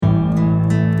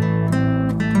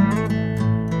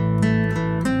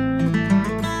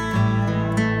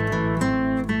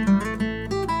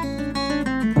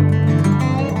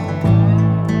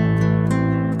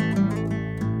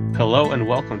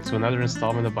welcome to another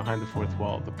installment of Behind the Fourth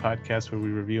Wall, the podcast where we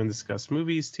review and discuss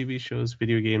movies, TV shows,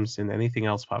 video games, and anything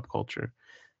else pop culture.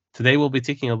 Today we'll be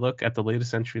taking a look at the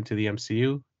latest entry into the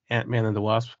MCU, Ant-Man and the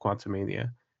Wasp: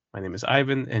 Quantumania. My name is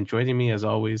Ivan, and joining me as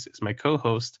always is my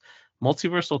co-host,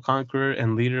 multiversal conqueror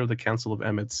and leader of the Council of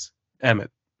Emmett,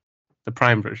 the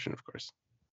Prime version, of course.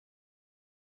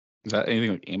 Is that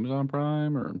anything like Amazon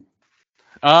Prime or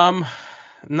Um,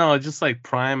 no, just like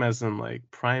Prime as in like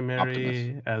primary,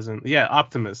 Optimus? as in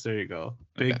Optimus. There you go,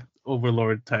 big Okay.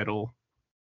 overlord title.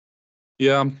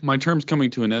 Yeah, my term's coming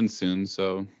to an end soon,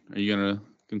 so are you gonna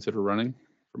consider running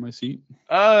for my seat?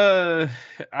 I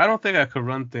don't think I could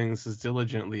run things as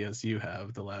diligently as you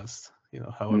have the last,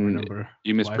 however number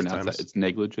You mispronounced lifetimes. that. It's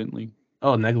negligently.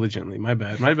 Oh, negligently. My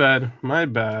bad. My bad. My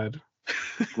bad.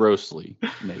 Grossly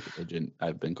negligent,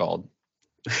 I've been called.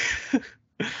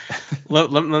 let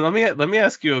me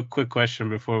ask you a quick question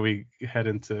before we head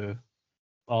into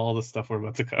all the stuff we're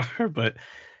about to cover. But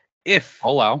if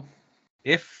Allow.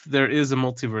 if there is a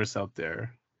multiverse out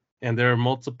there, and there are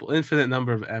multiple infinite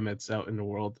number of Emmets out in the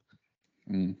world,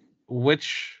 Mm.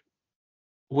 which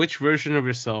version of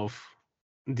yourself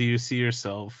do you see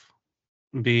yourself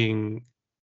being?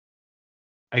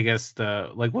 I guess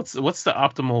what's the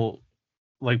optimal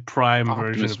like prime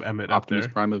version Optimus, of Emmett out Optimus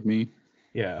there? Prime of me.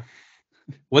 Yeah.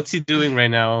 What's he doing right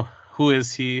now? Who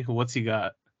is he? What's he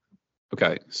got?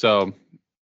 Okay, so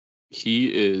he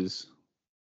is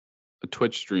a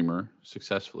Twitch streamer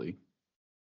successfully.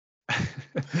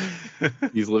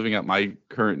 He's living out my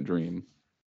current dream,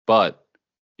 but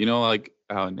like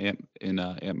how in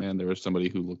Ant-Man there was somebody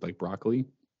who looked like broccoli.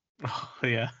 Oh,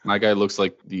 yeah. My guy looks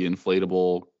like the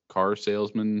inflatable car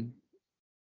salesman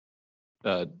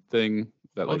thing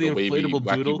that Oh, like the a wavy, inflatable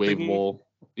wacky doodle wave thingy. ball.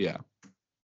 Yeah,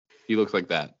 he looks like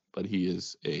that, but he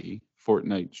is a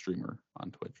Fortnite streamer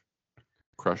on Twitch,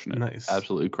 crushing it. Nice.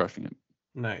 Absolutely crushing it.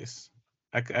 Nice.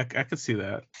 I could see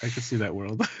that. I could see that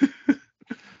world.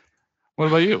 What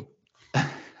about you?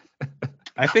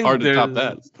 I think Hard to top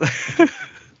that.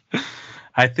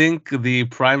 I think the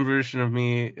prime version of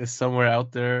me is somewhere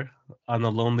out there on a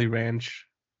lonely ranch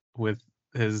with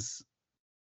his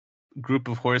group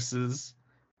of horses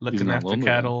looking not after lonely, though.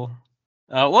 cattle.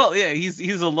 Well, yeah,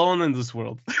 he's alone in this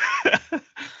world.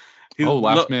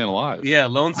 Last man alive. Yeah,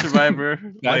 lone survivor.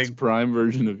 That's like prime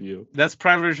version of you. that's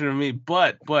prime version of me.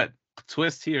 But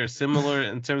twist here, similar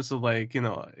in terms of like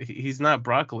he's not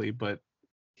broccoli, but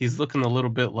he's looking a little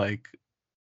bit like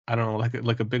I don't know,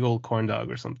 like a big old corn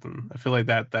dog or something. I feel like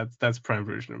that's prime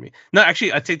version of me. No,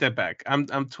 actually, I take that back. I'm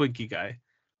Twinkie guy.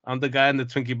 I'm the guy in the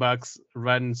Twinkie box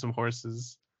riding some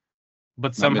horses, but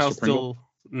Not somehow Mr. Pringle? still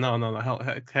no,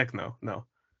 heck no.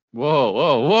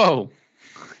 Whoa.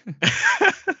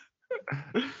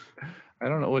 I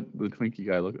don't know what the Twinkie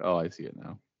guy looks. Oh, I see it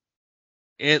now.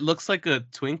 It looks like a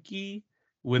Twinkie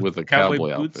With a cowboy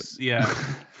cowboy boots. outfit. Yeah,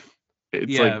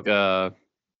 It's yeah, like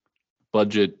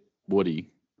budget Woody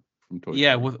from Toy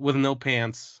yeah, Story. with no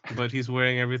pants, but he's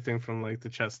wearing everything from like the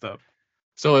chest up.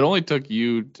 So it only took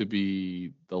you to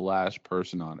be the last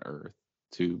person on Earth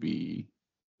to be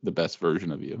the best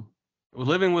version of you.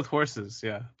 Living with horses,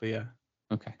 yeah, but yeah,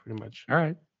 Okay. pretty much. All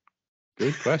right.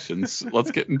 Good questions.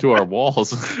 Let's get into our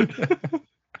walls.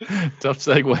 Tough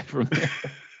segue from there.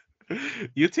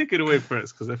 You take it away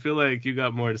first, because I feel like you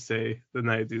got more to say than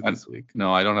I do this week.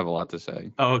 No, I don't have a lot to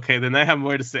say. Oh, okay, then I have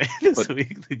more to say this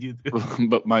week than you do.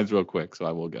 But mine's real quick, so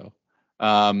I will go.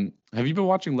 Have you been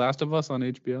watching Last of Us on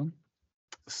HBO?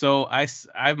 So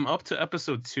I'm up to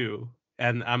episode 2,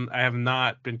 and I have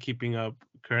not been keeping up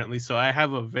currently. So I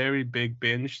have a very big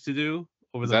binge to do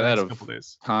over the next couple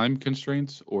days. Time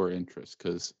constraints or interest?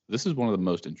 Because this is one of the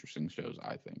most interesting shows,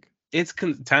 I think. It's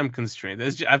time constrained.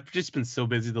 I've just been so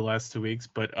busy the last 2 weeks,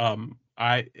 but and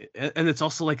it's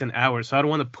also like an hour, so I don't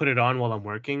want to put it on while I'm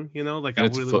working. Like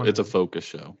and it's a focus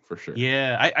show for sure.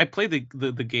 Yeah, I played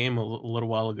the game a little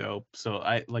while ago, so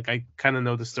I kind of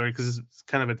know the story because it's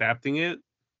kind of adapting it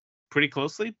pretty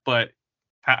closely. But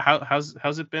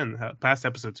how's it been? Past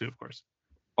episode 2, of course.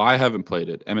 I haven't played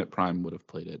it. Emmett Prime would have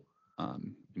played it.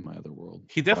 In my other world,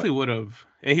 he definitely would have,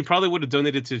 and he probably would have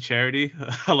donated to charity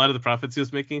a lot of the profits he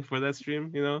was making for that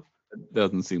stream. It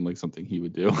doesn't seem like something he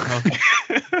would do.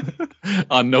 Okay.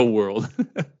 On no world.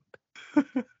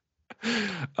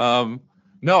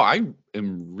 No, I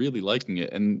am really liking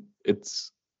it, and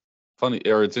it's funny,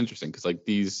 or it's interesting because like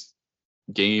these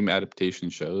game adaptation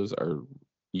shows are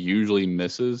usually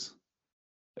misses,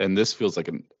 and this feels like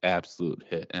an absolute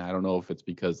hit. And I don't know if it's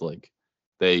because like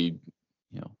they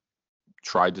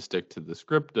tried to stick to the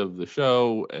script of the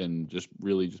show and just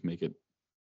make it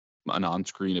an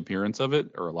on-screen appearance of it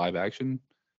or a live action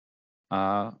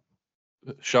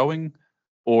showing,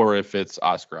 or if it's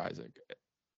Oscar Isaac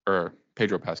or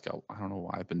Pedro Pascal. I don't know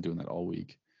why I've been doing that all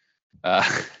week.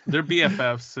 They're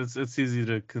BFFs. It's easy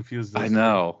to confuse those. I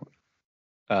know.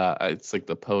 It's like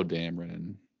the Poe Dameron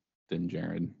and Din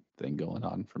Djarin thing going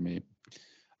on for me.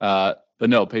 But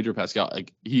no, Pedro Pascal,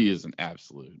 like he is an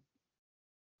absolute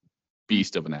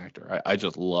beast of an actor. I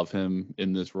just love him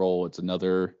in this role. It's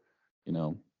another,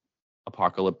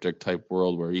 apocalyptic type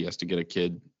world where he has to get a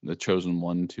kid, the chosen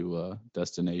one, to a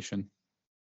destination.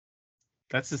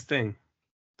 That's his thing.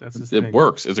 It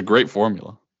works. It's a great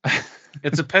formula.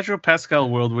 It's a Pedro Pascal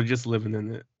world. We're just living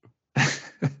in it.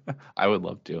 I would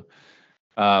love to.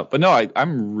 But no,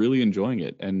 I'm really enjoying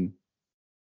it. And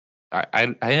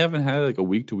I haven't had like a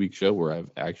week-to-week show where I've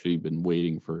actually been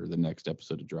waiting for the next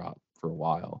episode to drop for a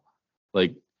while.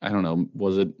 Like, I don't know,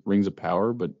 was it Rings of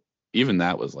Power? But even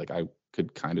that was like, I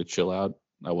could kind of chill out.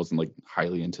 I wasn't like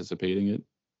highly anticipating it.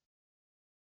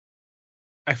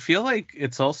 I feel like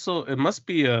it must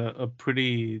be a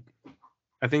pretty,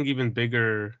 I think, even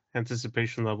bigger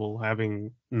anticipation level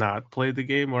having not played the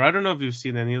game. Or I don't know if you've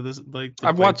seen any of this. Like,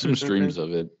 I've watched some streams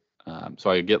of it. So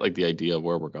I get like the idea of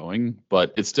where we're going,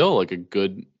 but it's still like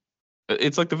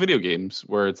it's like the video games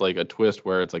where it's like a twist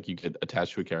where it's like you get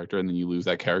attached to a character and then you lose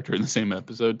that character in the same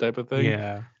episode type of thing.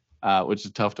 Yeah. Which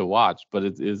is tough to watch, but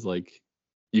it is like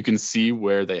you can see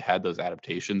where they had those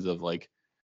adaptations of like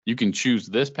you can choose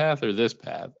this path or this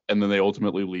path, and then they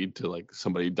ultimately lead to like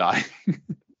somebody dying,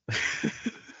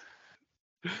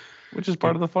 which is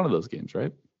part of the fun of those games,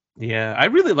 right? Yeah, I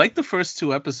really liked the first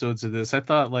 2 episodes of this. I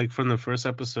thought like from the first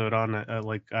episode on,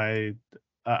 I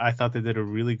thought they did a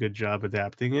really good job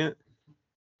adapting it.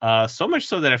 So much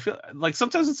so that I feel like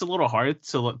sometimes it's a little hard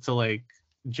to like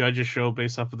judge a show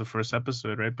based off of the first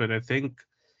episode, right? But I think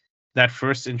that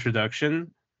first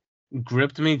introduction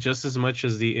gripped me just as much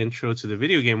as the intro to the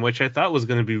video game, which I thought was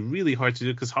going to be really hard to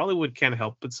do because Hollywood can't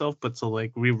help itself but to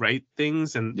like rewrite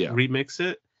things and remix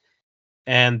it.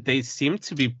 And they seem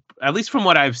to be, at least from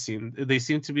what I've seen, they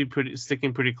seem to be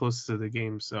sticking pretty close to the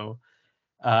game. So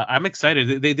I'm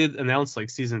excited. They did announce like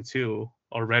season 2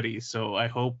 already, so I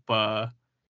hope I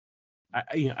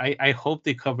hope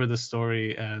they cover the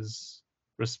story as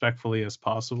respectfully as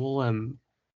possible, and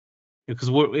because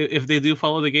if they do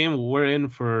follow the game, we're in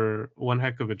for one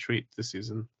heck of a treat this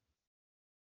season.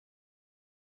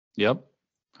 Yep,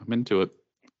 I'm into it.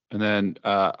 And then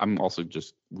I'm also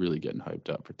just really getting hyped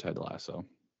up for Ted Lasso.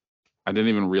 I didn't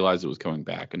even realize it was coming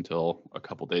back until a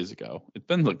couple days ago. It's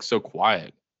been like so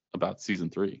quiet about season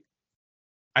 3.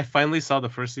 I finally saw the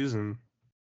first season.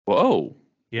 Whoa.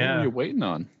 Yeah. What were you waiting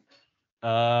on?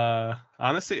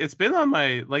 Honestly, it's been on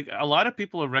my, like, a lot of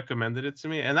people have recommended it to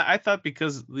me, and I thought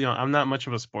because I'm not much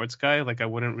of a sports guy, like I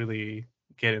wouldn't really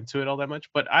get into it all that much,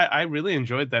 but I really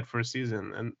enjoyed that first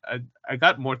season, and I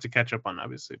got more to catch up on,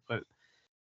 obviously, but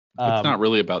it's not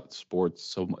really about sports.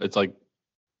 So it's like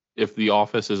if The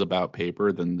Office is about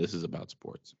paper, then this is about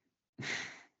sports.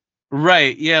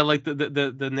 Right. Yeah. Like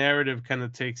the narrative kind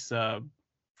of takes front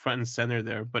and center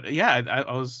there. But yeah,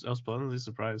 I was pleasantly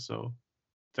surprised. So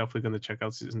definitely going to check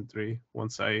out season 3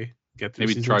 once I get through.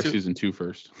 Maybe try season 2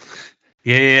 first.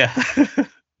 Yeah.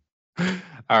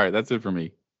 All right. That's it for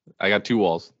me. I got 2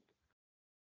 walls.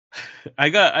 I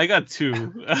got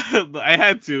 2. I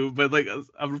had 2, but like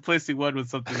I'm replacing one with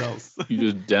something else.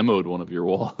 You just demoed one of your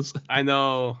walls. I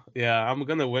know. Yeah, I'm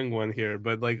gonna wing one here,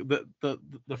 but like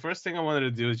the first thing I wanted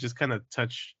to do is just kind of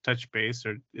touch base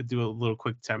or do a little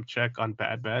quick temp check on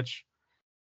Bad Batch.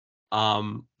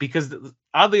 Because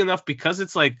oddly enough, because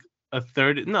it's like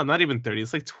not even 30,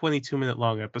 it's like 22-minute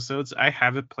long episodes. I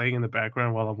have it playing in the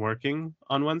background while I'm working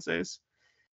on Wednesdays,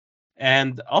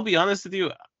 and I'll be honest with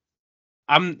you.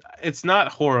 It's not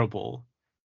horrible,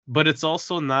 but it's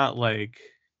also not like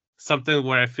something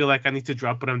where I feel like I need to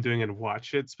drop what I'm doing and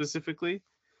watch it specifically.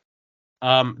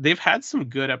 They've had some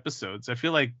good episodes. I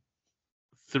feel like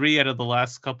 3 out of the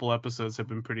last couple episodes have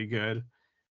been pretty good.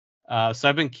 So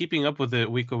I've been keeping up with it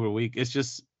week over week. It's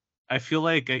just I feel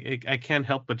like I can't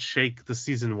help but shake the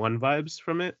season 1 vibes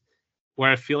from it,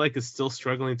 where I feel like it's still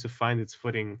struggling to find its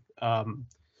footing. But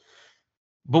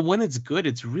when it's good,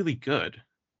 it's really good.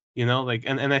 Like,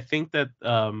 and I think that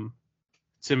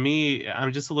to me,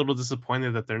 I'm just a little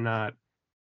disappointed that they're not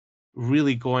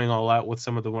really going all out with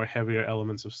some of the more heavier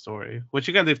elements of story, which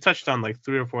again they've touched on like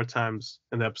 3 or 4 times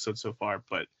in the episode so far.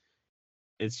 But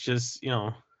it's just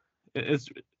it's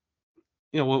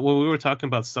when we were talking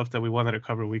about stuff that we wanted to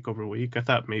cover week over week, I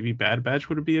thought maybe Bad Batch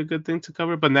would be a good thing to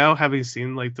cover. But now having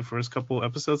seen like the first couple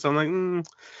episodes, I'm like,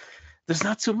 there's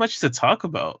not too much to talk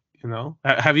about.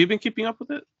 Have you been keeping up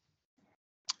with it?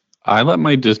 I let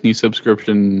my Disney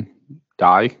subscription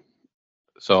die,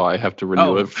 so I have to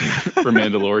renew it for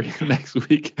Mandalorian next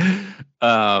week.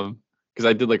 Because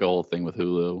I did like a whole thing with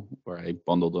Hulu where I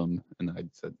bundled them, and I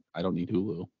said I don't need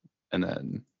Hulu, and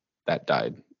then that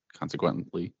died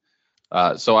consequently.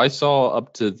 So I saw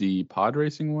up to the pod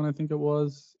racing one, I think it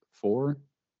was 4.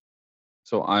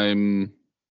 So I'm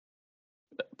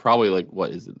probably like,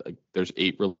 what is it? Like there's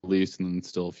 8 released and then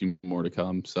still a few more to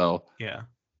come. So yeah,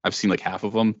 I've seen like half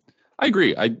of them. I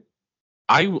agree.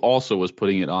 I also was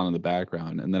putting it on in the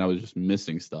background, and then I was just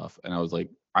missing stuff, and I was like,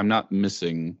 I'm not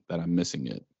missing that I'm missing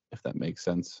it, if that makes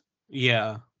sense.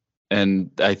 yeah. And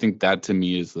I think that to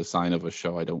me is the sign of a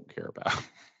show I don't care about.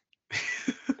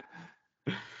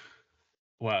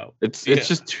 Wow. It's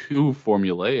just too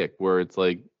formulaic where it's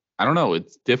like, I don't know,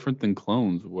 it's different than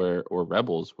Clones or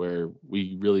Rebels where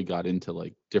we really got into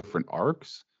like different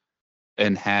arcs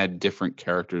and had different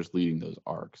characters leading those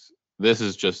arcs. This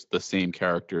is just the same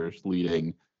characters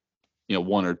leading,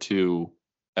 1 or 2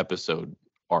 episode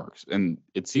arcs. And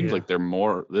it seems like they're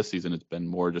more this season, it's been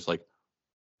more just like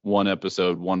one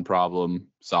episode, one problem,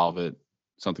 solve it,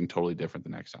 something totally different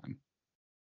the next time.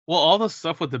 Well, all the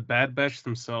stuff with the Bad Batch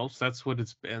themselves, that's what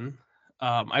it's been.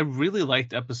 I really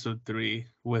liked episode 3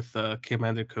 with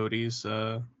Commander Cody's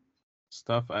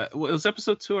stuff. It was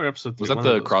episode 2 or episode 3? Was that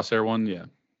the Crosshair one? Yeah.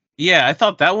 Yeah, I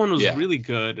thought that one was really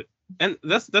good. And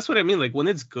that's what I mean. Like when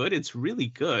it's good, it's really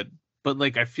good. But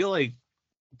like I feel like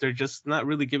they're just not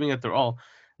really giving it their all.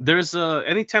 There's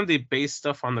anytime they base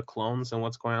stuff on the clones and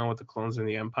what's going on with the clones in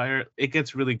the Empire, it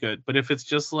gets really good. But if it's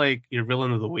just like your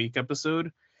villain of the week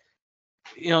episode,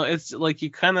 it's like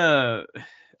you kind of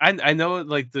I know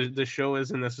like the show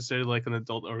isn't necessarily like an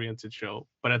adult oriented show,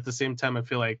 but at the same time I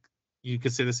feel like you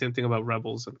could say the same thing about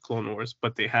Rebels and Clone Wars,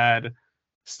 but they had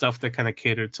stuff that kind of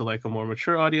catered to like a more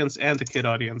mature audience and the kid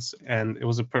audience, and it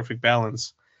was a perfect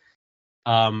balance.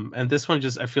 And this one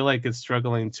just I feel like it's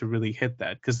struggling to really hit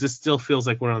that because this still feels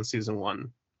like we're on season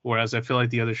 1, whereas I feel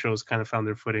like the other shows kind of found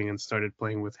their footing and started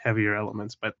playing with heavier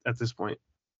elements, but at this point.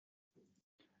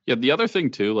 Yeah, the other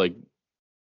thing too, like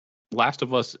Last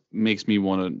of Us makes me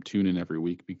want to tune in every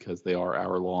week because they are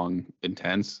hour-long,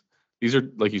 intense. These are,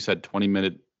 like you said,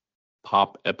 20-minute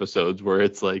pop episodes where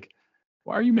it's like,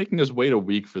 why are you making us wait a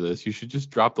week for this? You should just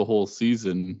drop the whole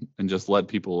season and just let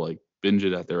people like binge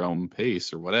it at their own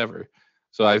pace or whatever.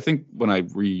 So I think when I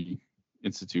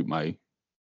reinstitute my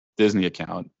Disney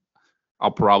account,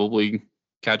 I'll probably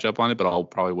catch up on it, but I'll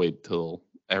probably wait till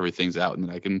everything's out and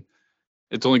then I can.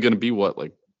 It's only going to be what,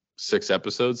 like 6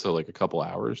 episodes, so like a couple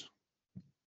hours.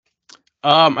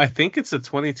 I think it's a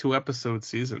 22 episode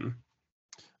season.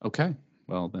 Okay,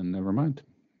 well then never mind.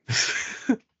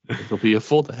 It'll be a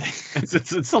full day.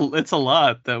 it's a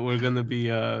lot that we're gonna be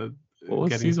what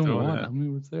was season 1? How many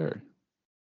was there?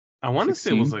 I want to say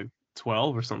it was like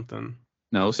 12 or something.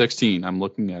 No, 16. I'm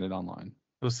looking at it online.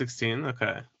 It was 16.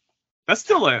 Okay, that's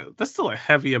still a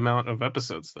heavy amount of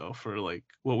episodes though for like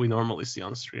what we normally see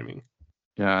on streaming.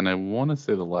 Yeah, and I want to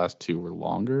say the last 2 were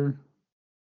longer.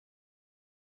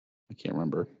 I can't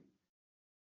remember.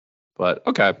 But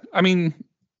okay, I mean,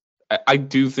 I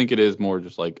do think it is more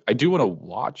just like I do want to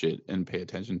watch it and pay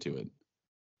attention to it.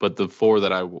 But the 4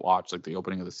 that I watched, like the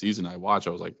opening of the season, I was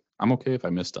like, I'm okay if I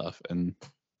miss stuff, and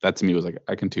that to me was like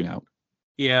I can tune out.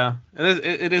 Yeah,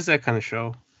 it is that kind of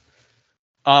show.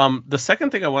 The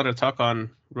second thing I want to talk on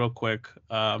real quick,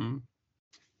 I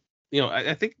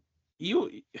think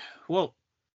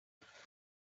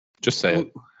just say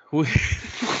it.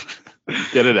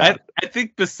 Get it out. I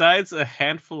think besides a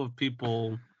handful of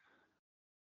people,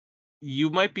 you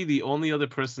might be the only other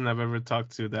person I've ever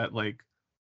talked to that like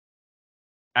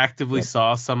actively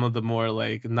saw some of the more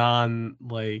like some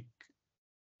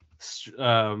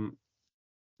of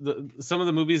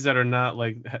the movies that are not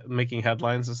like making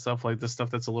headlines and stuff, like the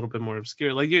stuff that's a little bit more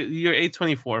obscure, like your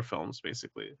A24 films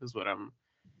basically is what I'm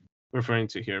referring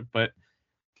to here. But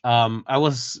I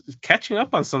was catching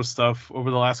up on some stuff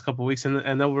over the last couple of weeks, and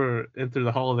then we're into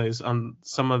the holidays on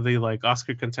some of the like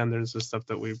Oscar contenders and stuff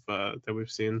that we've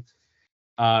seen.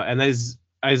 And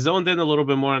I zoned in a little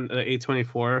bit more on the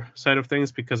A24 side of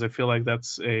things because I feel like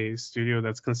that's a studio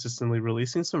that's consistently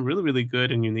releasing some really, really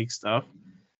good and unique stuff.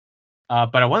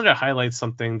 But I wanted to highlight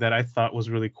something that I thought was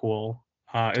really cool.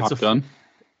 Top Gun?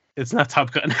 It's not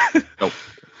Top Gun. Oh,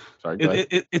 sorry.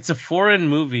 It's a foreign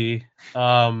movie.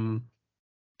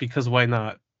 Because why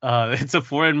not? It's a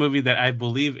foreign movie that I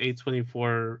believe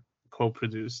A24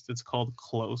 co-produced. It's called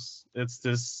Close. It's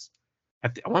this. I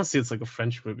want to say it's like a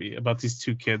French movie about these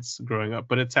 2 kids growing up,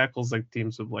 but it tackles like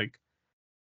themes of like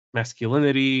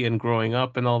masculinity and growing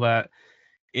up and all that.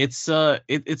 It was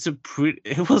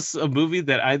a movie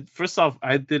that I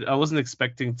wasn't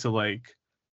expecting to like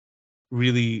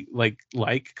really like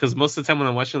because most of the time when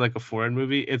I'm watching like a foreign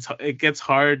movie, it gets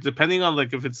hard depending on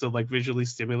like if it's a like visually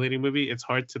stimulating movie. It's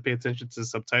hard to pay attention to the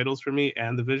subtitles for me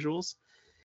and the visuals.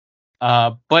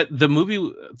 But the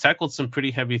movie tackled some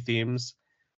pretty heavy themes.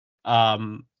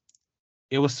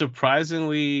 It was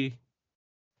surprisingly,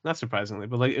 not surprisingly,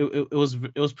 but like it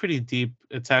was pretty deep.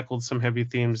 It tackled some heavy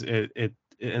themes.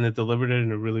 And it delivered it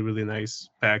in a really really nice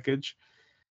package.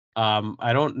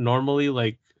 I don't normally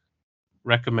like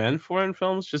recommend foreign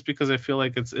films just because I feel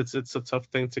like it's a tough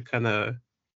thing to kind of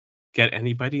get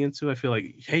anybody into. I feel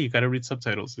like, hey, you got to read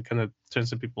subtitles. It kind of turns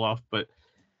some people off, but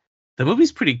the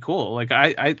movie's pretty cool. Like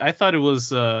I thought it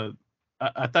was I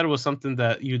thought it was something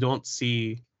that you don't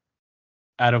see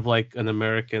out of like an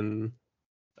American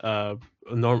a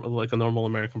normal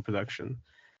American production.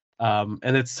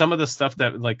 And it's some of the stuff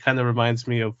that like kind of reminds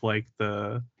me of like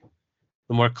the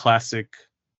more classic,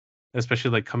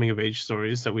 especially like coming of age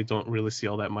stories that we don't really see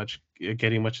all that much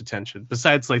getting much attention.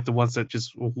 Besides like the ones that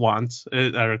just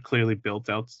are clearly built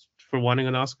out for wanting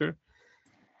an Oscar.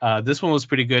 This one was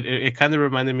pretty good. It kind of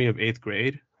reminded me of Eighth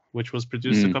Grade, which was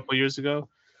produced a couple years ago.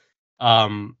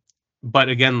 But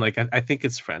again, like I think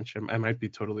it's French. I might be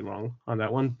totally wrong on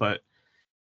that one, but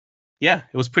yeah,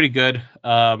 it was pretty good.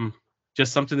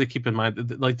 Just something to keep in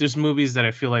mind. Like there's movies that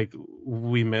I feel like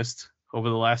we missed over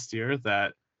the last year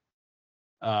that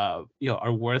are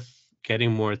worth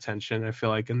getting more attention. I feel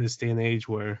like in this day and age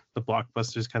where the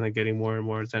blockbusters kind of getting more and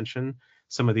more attention,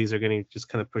 some of these are getting just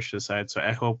kind of pushed aside. So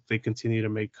I hope they continue to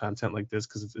make content like this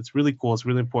because it's really cool. It's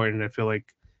really important. I feel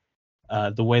like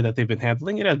the way that they've been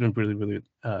handling it has been really, really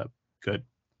good.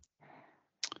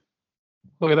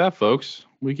 Look at that, folks.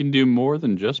 We can do more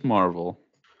than just Marvel.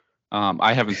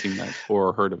 I haven't seen that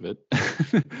or heard of it.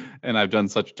 And I've done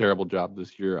such a terrible job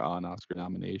this year on Oscar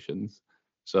nominations.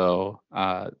 So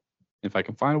if I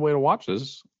can find a way to watch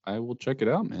this, I will check it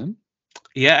out, man.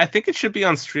 Yeah, I think it should be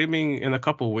on streaming in a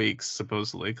couple weeks,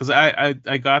 supposedly. Because I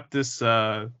got this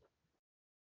I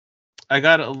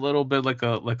got a little bit like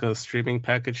a streaming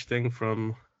package thing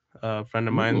from a friend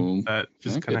of mine that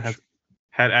just kind of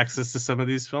had access to some of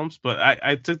these films. But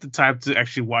I took the time to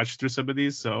actually watch through some of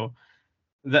these, so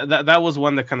that was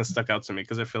one that kind of stuck out to me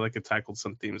because I feel like it tackled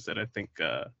some themes that I think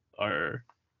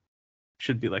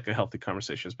should be like a healthy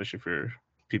conversation, especially for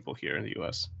people here in the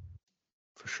U.S.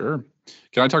 For sure.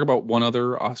 Can I talk about one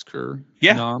other Oscar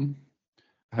nom?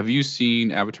 Have you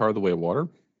seen Avatar: The Way of Water?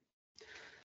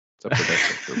 What's up for that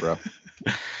picture, bro?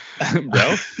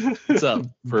 Bro? What's up,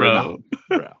 bro?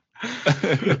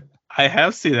 I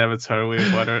have seen Avatar: The Way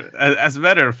of Water. As a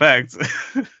matter of fact.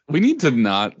 We need to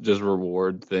not just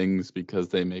reward things because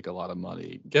they make a lot of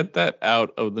money. Get that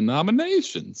out of the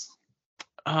nominations.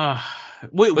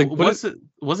 Wait, like, was it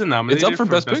nominated? It's up for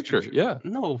Best Picture. Yeah.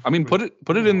 No. I mean, put it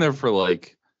in there for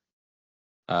like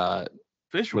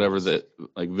visuals. Whatever that,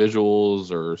 like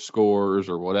visuals or scores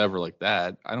or whatever like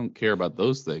that. I don't care about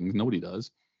those things. Nobody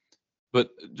does. But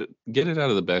get it out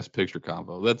of the Best Picture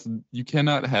combo. You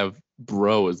cannot have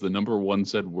bro as the number one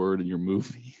said word in your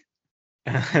movie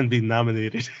and be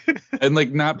nominated and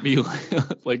like not be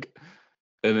like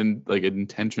and then like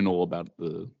intentional about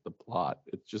the plot.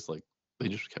 It's just like they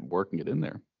just kept working it in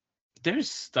there.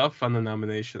 There's stuff on the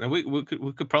nomination, and we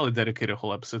could probably dedicate a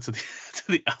whole episode to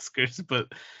the Oscars,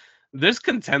 but there's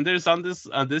contenders on this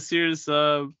year's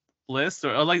list,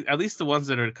 or like at least the ones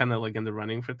that are kind of like in the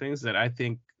running for things that I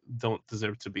think don't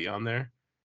deserve to be on there.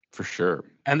 For sure.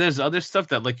 And there's other stuff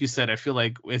that, like you said, I feel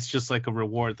like it's just like a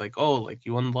reward, like, oh, like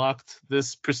you unlocked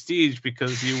this prestige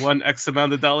because you won X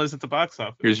amount of dollars at the box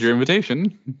office. Here's your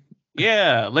invitation.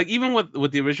 Yeah, like even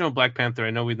with the original Black Panther,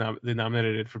 I know they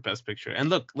nominated it for Best Picture. And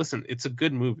look, listen, it's a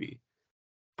good movie,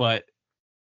 but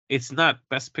it's not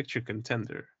Best Picture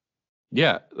contender.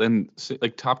 Yeah, and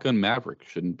like Top Gun Maverick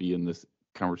shouldn't be in this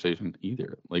conversation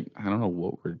either. Like, I don't know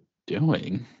what we're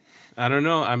doing. I don't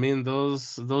know. I mean,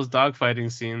 those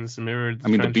dogfighting scenes mirrored. I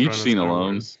mean, the beach scene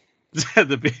alone.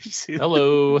 The beach scene.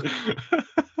 Hello.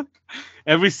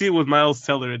 Every scene with Miles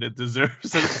Teller in it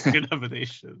deserves an Oscar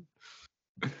nomination.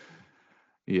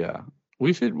 Yeah,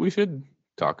 we should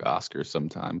talk Oscars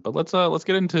sometime. But let's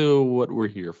get into what we're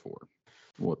here for,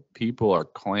 what people are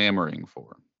clamoring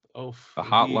for. Oh, the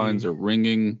hotlines are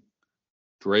ringing.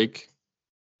 Drake.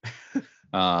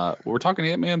 We're talking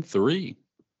Ant-Man 3.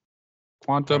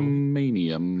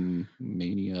 Quantumania.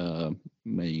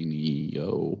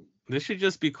 This should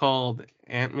just be called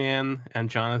Ant-Man and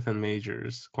Jonathan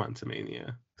Majors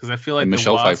Quantumania, because I feel like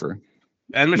Michelle Pfeiffer.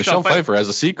 And Michelle Pfeiffer has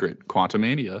a secret,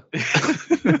 Quantumania.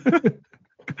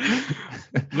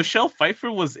 Michelle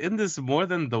Pfeiffer was in this more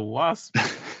than the Wasp.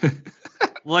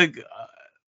 Like,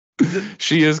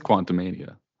 she is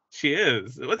Quantumania. She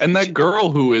is. And that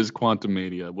girl who is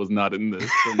Quantumania was not in this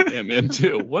from Ant-Man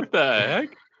 2. What the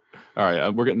heck? All right,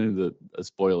 we're getting into a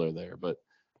spoiler there, but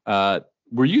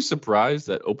were you surprised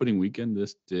that opening weekend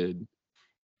this did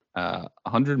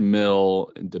 100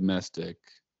 mil in domestic,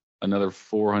 another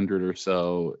 400 or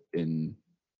so in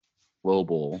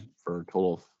global for a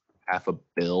total of $500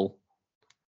 million?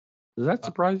 Does that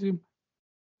surprise you?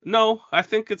 No, I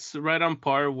think it's right on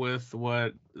par with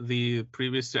what the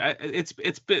previous. I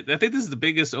think this is the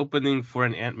biggest opening for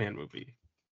an Ant-Man movie.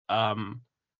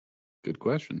 Good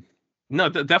question. No,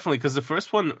 definitely, because the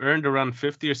first one earned around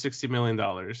 $50 or $60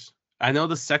 million. I know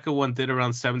the second one did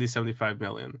around 75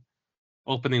 million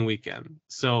opening weekend.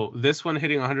 So this one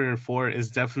hitting 104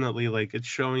 is definitely like it's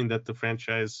showing that the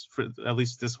franchise, for at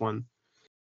least this one,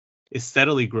 is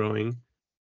steadily growing.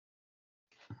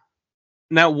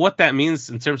 Now, what that means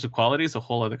in terms of quality is a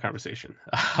whole other conversation.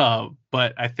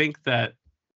 But I think that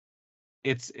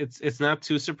it's not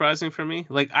too surprising for me.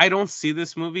 Like, I don't see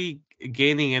this movie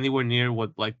gaining anywhere near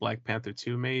what like Black Panther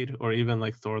 2 made, or even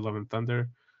like Thor: Love and Thunder.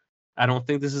 I don't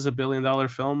think this is a $1 billion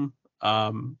film.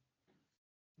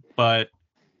 But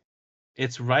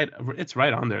it's right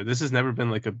on there. This has never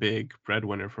been like a big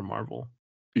breadwinner for Marvel.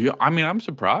 Yeah, I mean, I'm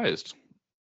surprised.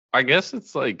 I guess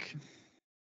it's like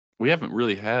we haven't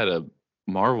really had a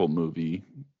Marvel movie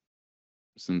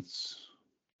since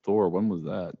Thor. When was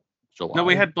that? July? No,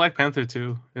 we had Black Panther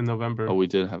 2 in November. Oh, we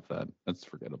did have that. That's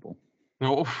forgettable.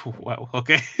 Oh, wow.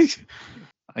 Okay.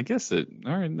 I guess it.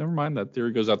 All right, never mind. That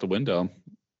theory goes out the window.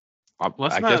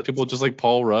 Let's I guess people just like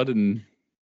Paul Rudd and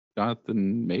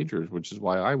Jonathan Majors, which is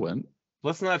why I went.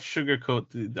 Let's not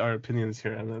sugarcoat our opinions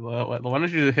here. Why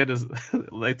don't you hit us?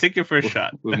 Like, take your first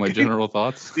shot with my general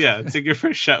thoughts. Yeah, take your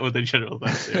first shot with the general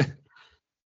thoughts. Yeah.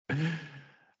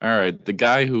 All right, the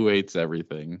guy who hates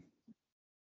everything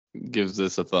gives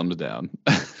this a thumbs down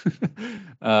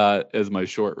as my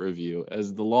short review.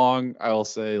 As the long, I'll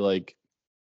say, like,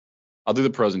 I'll do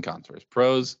the pros and cons first.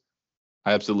 Pros,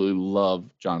 I absolutely love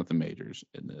Jonathan Majors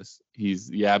in this. He's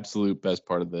the absolute best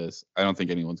part of this. I don't think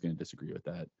anyone's going to disagree with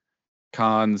that.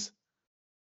 Cons,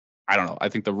 I don't know. I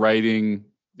think the writing,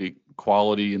 the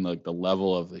quality, and like the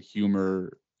level of the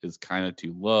humor is kind of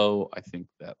too low. I think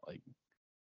that like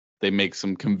they make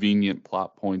some convenient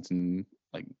plot points and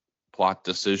like plot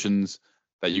decisions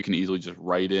that you can easily just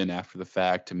write in after the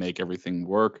fact to make everything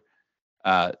work.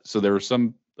 So there were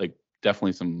some like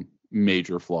definitely some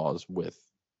major flaws with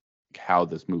how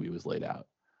this movie was laid out.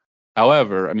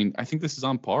 However, I mean, I think this is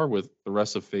on par with the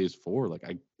rest of Phase 4. Like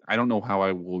I don't know how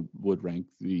I would rank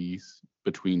these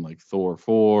between like Thor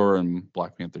 4 and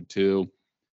Black Panther 2.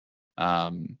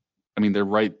 I mean, they're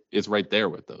right. It's right there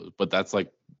with those, but that's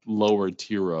like lower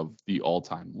tier of the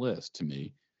all-time list to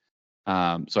me.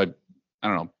 So I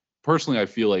don't know. Personally, I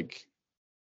feel like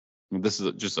this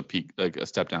is just a peak, like a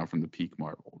step down from the peak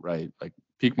Marvel, right? Like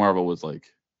peak Marvel was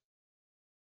like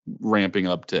ramping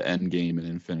up to Endgame and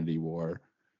Infinity War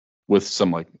with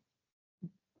some like,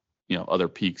 you know, other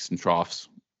peaks and troughs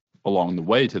along the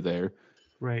way to there.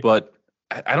 Right. But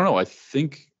I don't know. I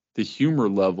think the humor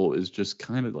level is just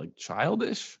kind of like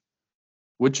childish,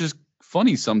 which is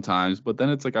funny sometimes. But then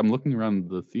it's like I'm looking around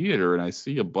the theater and I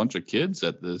see a bunch of kids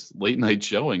at this late night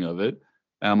showing of it.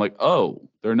 And I'm like, oh,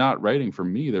 they're not writing for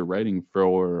me. They're writing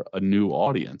for a new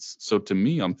audience. So to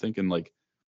me, I'm thinking like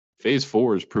Phase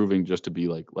 4 is proving just to be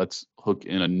like, let's hook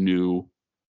in a new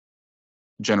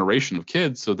generation of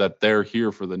kids so that they're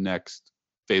here for the next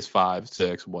Phase 5,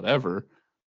 6, whatever,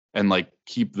 and like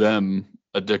keep them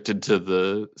addicted to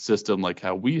the system like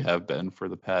how we have been for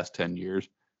the past 10 years.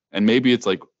 And maybe it's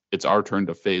like it's our turn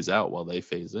to phase out while they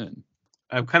phase in.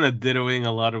 I'm kind of dittoing a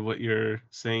lot of what you're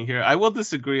saying here. I will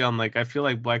disagree on like I feel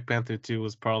like Black Panther 2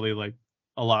 was probably like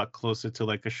a lot closer to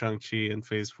like a Shang-Chi in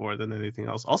Phase 4 than anything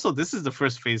else. Also, this is the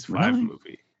first Phase 5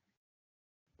 movie.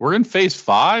 We're in Phase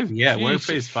 5? Yeah, we're in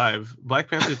Phase 5. Black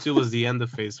Panther 2 was the end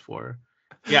of Phase 4.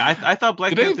 Yeah, I thought Black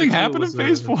Did Panther anything 2 happen in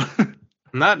Phase 4?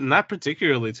 Not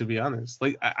particularly, to be honest.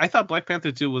 Like I thought Black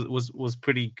Panther 2 was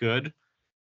pretty good.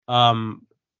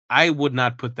 I would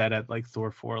not put that at like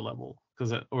Thor 4 level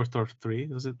or Thor 3.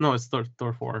 Is it? No, it's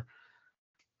Thor 4.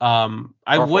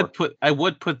 I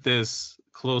would put this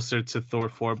closer to Thor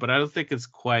 4, but I don't think it's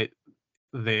quite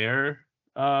there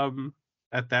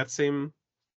at that same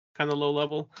kind of low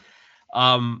level.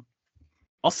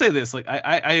 I'll say this, like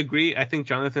I agree. I think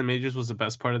Jonathan Majors was the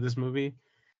best part of this movie.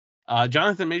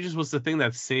 Jonathan Majors was the thing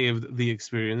that saved the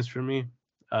experience for me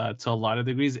to a lot of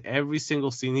degrees. Every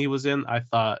single scene he was in, I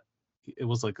thought it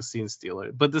was like a scene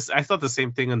stealer. But I thought the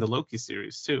same thing in the Loki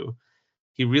series too.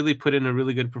 He really put in a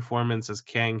really good performance as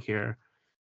Kang here.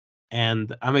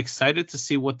 And I'm excited to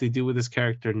see what they do with his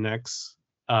character next.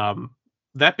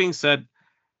 That being said,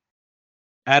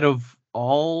 out of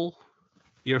all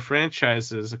your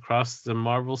franchises across the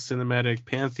Marvel Cinematic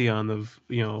pantheon of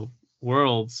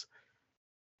worlds,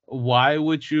 why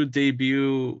would you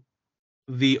debut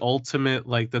the ultimate,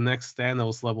 like the next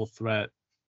Thanos level threat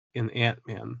in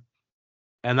Ant-Man?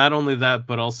 And not only that,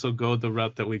 but also go the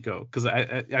route that we go, because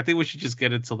I think we should just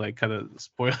get into like kind of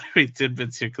spoilery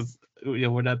tidbits here, because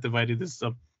we're not dividing this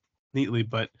up neatly.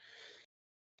 But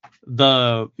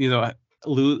the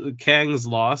Kang's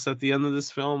loss at the end of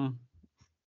this film,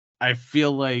 I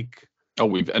feel like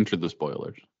we've entered the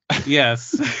spoilers.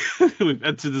 Yes, we've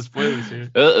entered the spoilers here.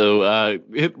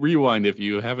 Hit rewind if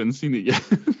you haven't seen it yet.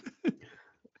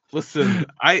 Listen,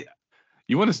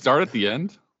 you want to start at the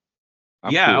end?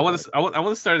 Cool I want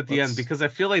to start at the end, because I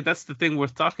feel like that's the thing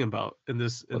worth talking about in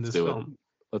this film.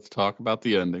 Let's talk about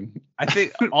the ending. I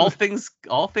think all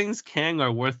things Kang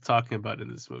are worth talking about in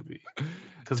this movie.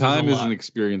 Time isn't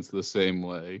experienced the same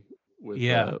way with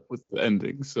the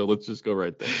ending, so let's just go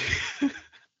right there.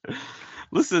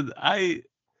 Listen,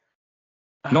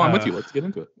 No, I'm with you. Let's get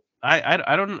into it.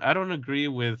 I don't agree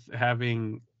with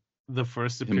having the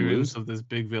first appearance of this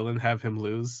big villain have him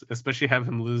lose, especially have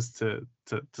him lose to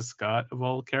Scott of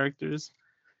all characters.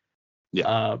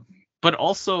 Yeah. But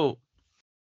also,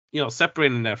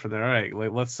 separating that from there, all right,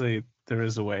 like let's say there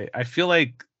is a way. I feel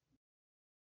like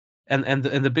and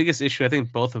the biggest issue I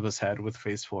think both of us had with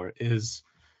Phase 4 is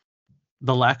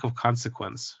the lack of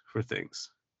consequence for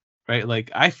things. Right?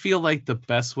 Like I feel like the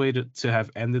best way to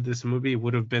have ended this movie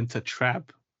would have been to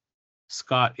trap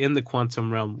Scott in the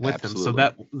quantum realm with him, so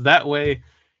that way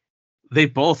they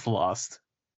both lost.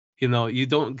 You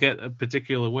don't get a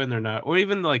particular win or not, or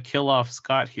even like kill off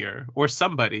Scott here or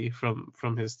somebody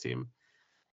from his team.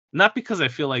 Not because I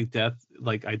feel like death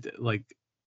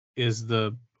is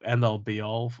the end all be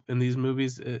all in these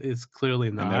movies. It's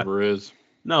clearly not. It never is.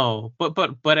 No,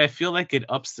 but I feel like it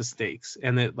ups the stakes,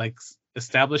 and it like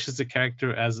establishes the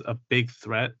character as a big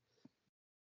threat.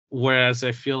 Whereas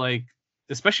I feel like,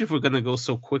 especially if we're going to go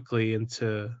so quickly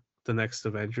into the next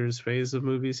Avengers phase of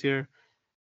movies here,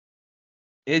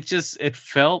 it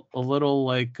felt a little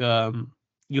like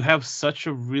you have such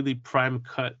a really prime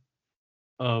cut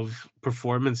of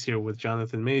performance here with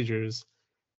Jonathan Majors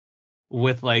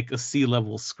with like a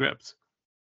C-level script.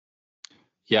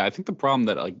 Yeah, I think the problem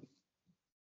that like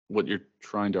what you're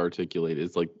trying to articulate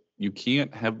is like you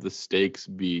can't have the stakes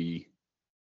be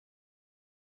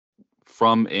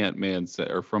from Ant-Man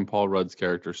or from Paul Rudd's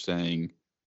character saying,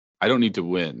 I don't need to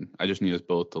win. I just need us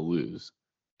both to lose.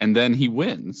 And then he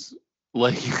wins.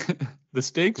 Like the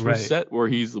stakes were set where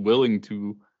he's willing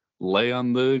to lay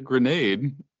on the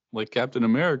grenade like Captain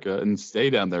America and stay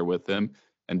down there with him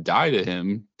and die to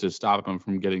him to stop him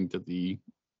from getting to the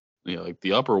like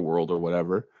the upper world or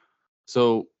whatever.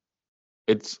 So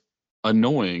it's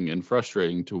annoying and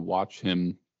frustrating to watch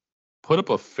him put up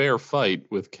a fair fight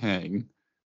with Kang.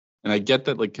 And I get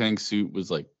that like Kang's suit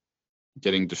was like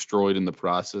getting destroyed in the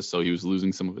process, so he was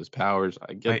losing some of his powers.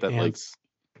 I get that like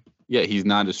he's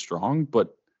not as strong,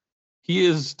 but he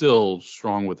is still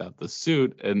strong without the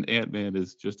suit, and Ant-Man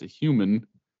is just a human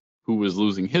who was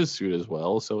losing his suit as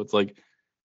well. So it's like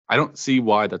I don't see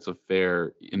why that's a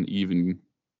fair and even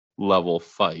level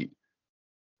fight.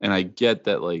 And I get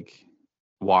that like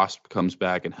Wasp comes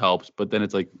back and helps, but then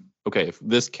it's like, okay, if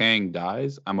this Kang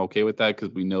dies, I'm okay with that because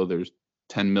we know there's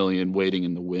 10 million waiting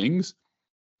in the wings,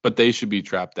 but they should be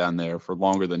trapped down there for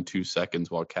longer than 2 seconds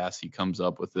while Cassie comes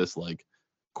up with this like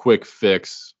quick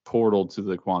fix portal to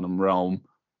the quantum realm,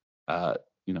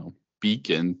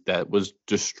 beacon that was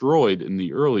destroyed in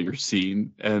the earlier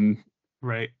scene, and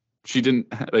she didn't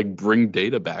like bring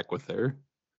Data back with her.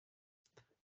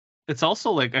 It's also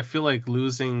like I feel like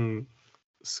losing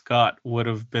Scott would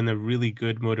have been a really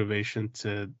good motivation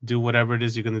to do whatever it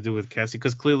is you're going to do with Cassie,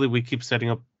 because clearly we keep setting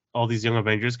up all these Young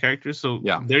Avengers characters. So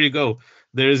there you go.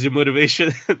 There's your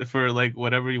motivation for like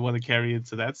whatever you want to carry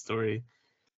into that story.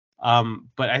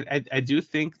 But I do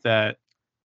think that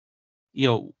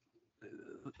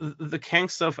the Kang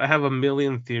stuff I have a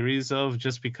million theories of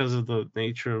just because of the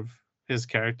nature of his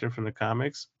character from the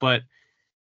comics. But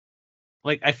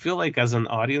like I feel like as an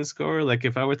audience goer, like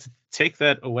if I were to take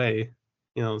that away,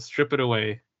 strip it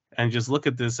away and just look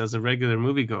at this as a regular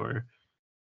moviegoer,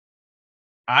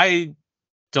 I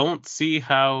don't see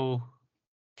how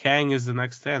Kang is the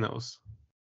next Thanos.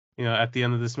 At the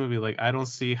end of this movie, like I don't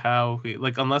see how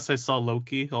unless I saw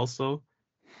Loki also,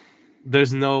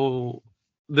 there's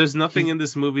nothing in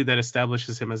this movie that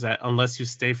establishes him as that unless you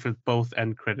stay for both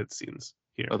end credit scenes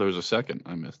here. Oh, there was a second.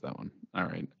 I missed that one. All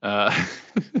right.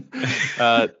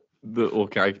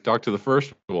 Okay, I talked to the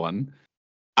first one.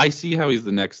 I see how he's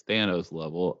the next Thanos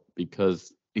level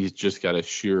because he's just got a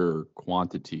sheer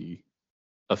quantity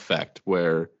effect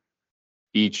where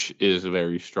each is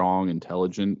very strong,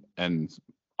 intelligent, and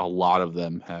a lot of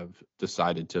them have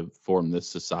decided to form this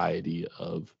society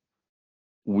of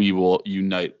we will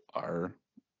unite our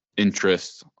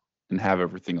interests and have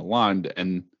everything aligned,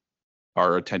 and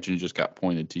our attention just got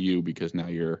pointed to you because now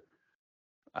you're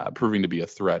proving to be a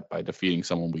threat by defeating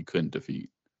someone we couldn't defeat.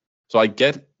 So I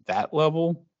get that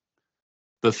level.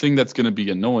 The thing that's going to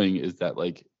be annoying is that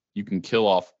like you can kill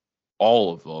off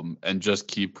all of them and just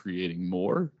keep creating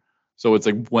more. So it's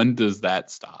like, when does that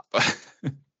stop?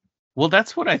 Well,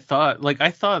 that's what I thought. Like,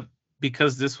 I thought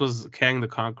because this was Kang the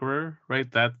Conqueror, right?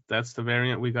 That's the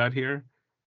variant we got here.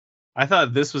 I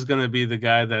thought this was going to be the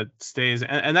guy that stays,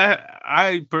 and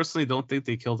I personally don't think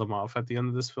they killed him off at the end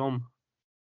of this film,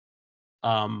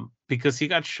 because he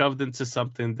got shoved into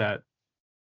something that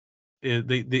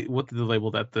they what did they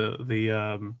label that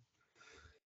the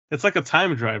it's like a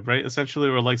time drive, right? Essentially,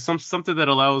 or like something that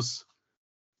allows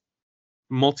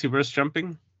multiverse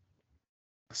jumping.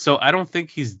 So I don't think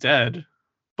he's dead,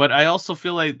 but I also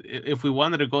feel like if we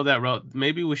wanted to go that route,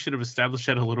 maybe we should have established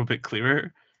that a little bit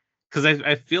clearer. Because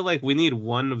I feel like we need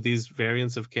one of these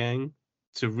variants of Kang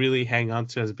to really hang on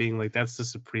to as being like, that's the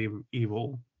supreme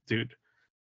evil dude.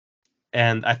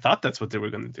 And I thought that's what they were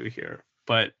going to do here.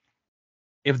 But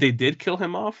if they did kill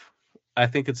him off, I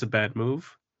think it's a bad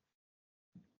move.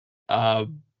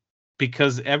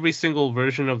 Because every single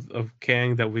version of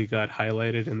Kang that we got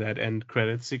highlighted in that end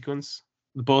credit sequence,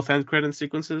 both end credit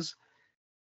sequences,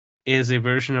 is a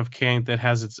version of Kang that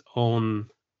has its own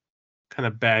kind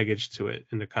of baggage to it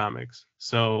in the comics.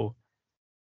 So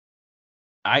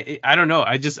I don't know.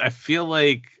 I feel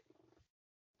like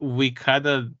we kind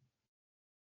of,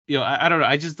 I don't know.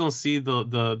 I just don't see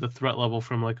the threat level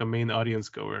from like a main audience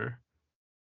goer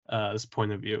this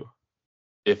point of view.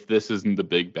 If this isn't the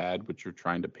big bad, which you're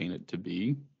trying to paint it to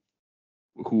be,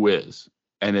 who is?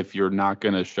 And if you're not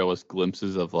going to show us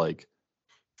glimpses of like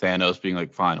Thanos being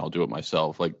like, fine, I'll do it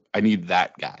myself. Like, I need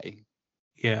that guy.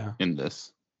 Yeah. In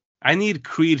this. I need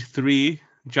Creed 3,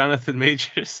 Jonathan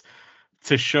Majors,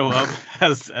 to show up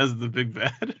as the big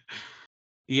bad.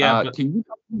 Yeah. Can you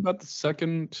talk about the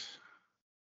second?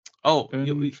 Oh,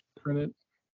 credit?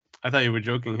 I thought you were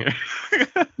joking here.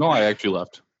 No, I actually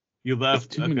left. You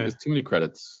left. It's too many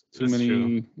credits. Too That's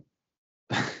many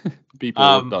people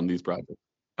worked on these projects.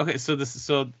 Okay,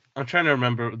 so I'm trying to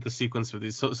remember the sequence of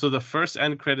these. So the first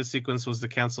end credit sequence was the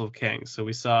Council of Kang. So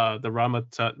we saw the Rama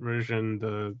Tut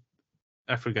version,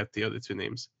 I forget the other two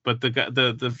names, but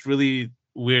the really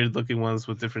weird looking ones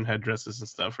with different headdresses and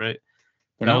stuff, right?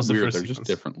 They're not weird. They're just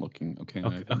different looking.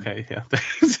 Okay, yeah.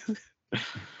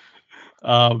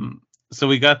 So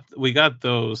we got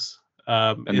those.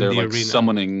 And they're like arena,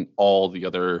 summoning all the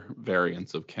other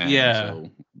variants of Kang. Yeah,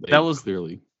 so that was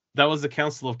the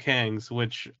Council of Kangs,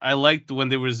 which I liked when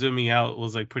they were zooming out. It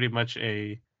was like pretty much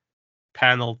a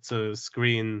panel to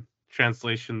screen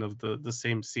translation of the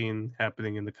same scene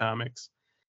happening in the comics.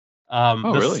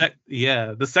 Really?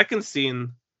 The second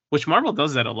scene, which Marvel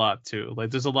does that a lot too.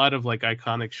 Like there's a lot of like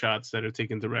iconic shots that are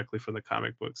taken directly from the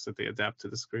comic books that they adapt to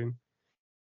the screen.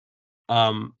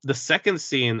 The second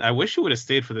scene, I wish you would have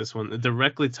stayed for this one. It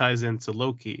directly ties into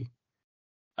Loki,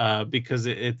 because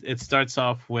it starts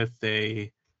off with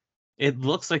it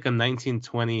looks like a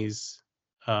 1920s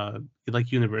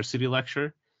like university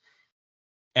lecture,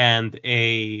 and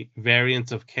a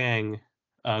variant of Kang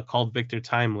called Victor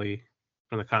Timely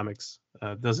from the comics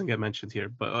doesn't get mentioned here,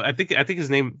 but I think his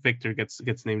name Victor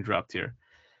gets name dropped here.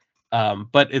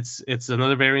 But it's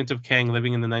another variant of Kang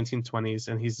living in the 1920s,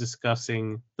 and he's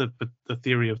discussing the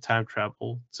theory of time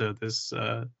travel to this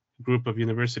group of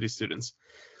university students.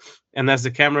 And as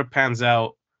the camera pans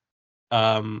out,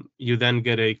 you then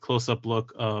get a close-up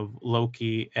look of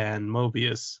Loki and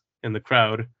Mobius in the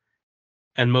crowd.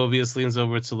 And Mobius leans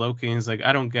over to Loki and he's like,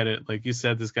 I don't get it. Like, you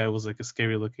said this guy was like a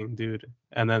scary-looking dude.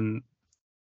 And then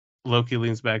Loki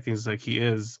leans back and he's like,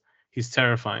 he's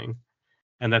terrifying.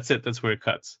 And that's it. That's where it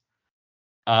cuts.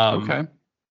 Okay.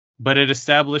 But it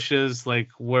establishes like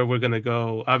where we're gonna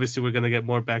go. Obviously, we're gonna get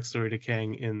more backstory to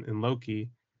Kang in Loki,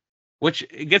 which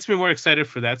gets me more excited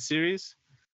for that series.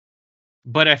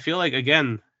 But I feel like,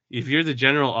 again, if you're the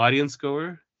general audience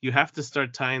goer, you have to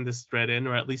start tying this thread in,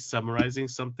 or at least summarizing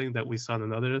something that we saw in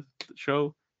another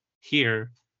show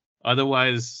here.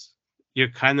 Otherwise, you're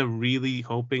kind of really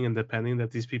hoping and depending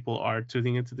that these people are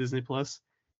tuning into Disney Plus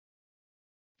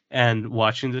and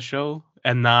watching the show,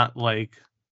 and not like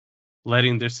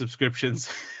letting their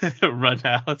subscriptions run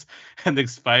out and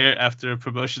expire after a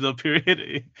promotional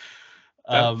period.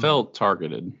 That felt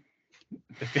targeted.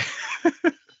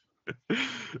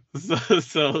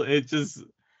 So it just,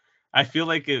 I feel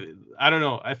like I don't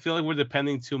know. I feel like we're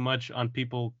depending too much on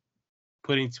people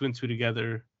putting two and two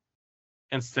together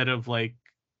instead of like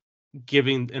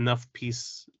giving enough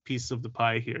piece of the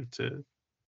pie here to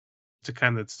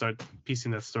kind of start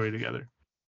piecing that story together.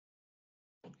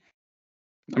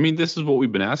 I mean, this is what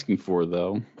we've been asking for,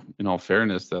 though. In all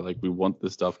fairness, that like we want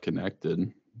this stuff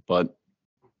connected, but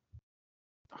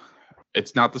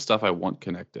it's not the stuff I want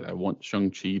connected. I want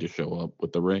Shang-Chi to show up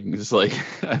with the rings. Like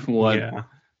I want Yeah.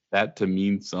 that to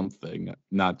mean something,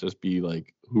 not just be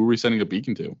like, who are we sending a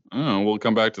beacon to? Oh, we'll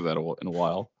come back to that in a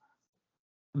while.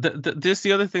 There's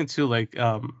the other thing too, like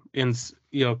kind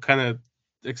of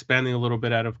expanding a little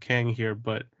bit out of Kang here,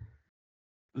 but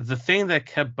the thing that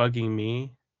kept bugging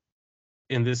me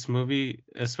in this movie,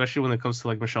 especially when it comes to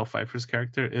like Michelle Pfeiffer's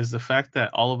character, is the fact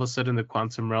that all of a sudden the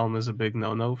quantum realm is a big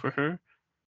no-no for her.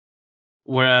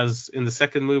 Whereas in the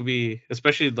second movie,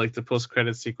 especially like the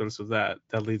post-credit sequence of that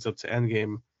leads up to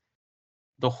Endgame,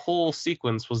 the whole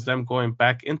sequence was them going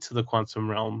back into the quantum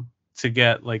realm to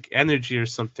get like energy or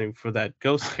something for that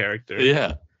ghost character.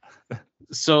 Yeah.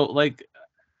 So like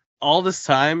all this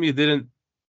time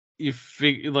you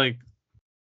figure like,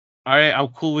 all right, I'm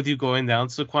cool with you going down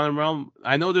to the quantum realm.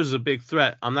 I know there's a big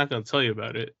threat. I'm not going to tell you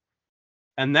about it.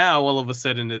 And now all of a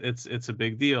sudden it's a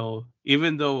big deal.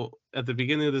 Even though at the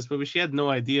beginning of this movie she had no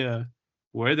idea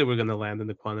where they were going to land in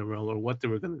the quantum realm or what they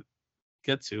were going to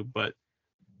get to. But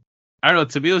I don't know.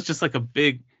 To me, it was just like a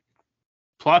big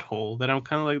plot hole that I'm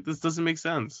kind of like, this doesn't make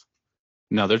sense.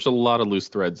 No, there's a lot of loose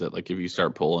threads that like if you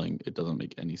start pulling, it doesn't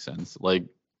make any sense. Like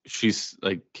she's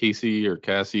like Cassie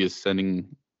is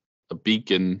sending a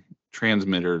beacon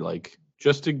transmitter like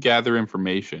just to gather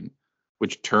information,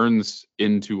 which turns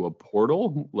into a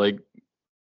portal. Like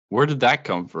where did that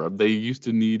come from? They used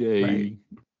to need like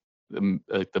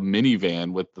the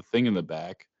minivan with the thing in the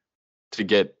back to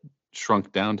get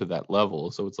shrunk down to that level.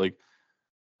 So it's like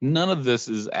none of this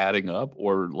is adding up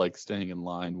or like staying in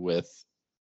line with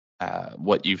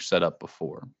what you've set up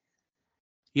before.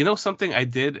 You know, something I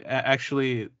did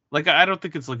actually like. I don't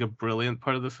think it's like a brilliant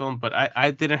part of the film, but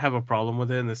I didn't have a problem with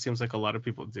it, and it seems like a lot of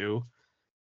people do.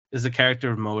 Is the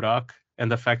character of MODOK and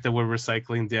the fact that we're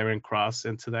recycling Darren Cross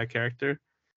into that character.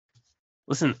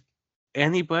 Listen,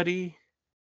 anybody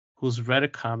who's read a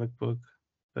comic book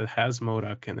that has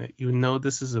MODOK in it, you know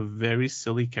this is a very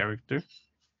silly character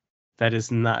that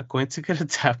is not going to get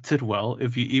adapted well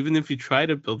even if you try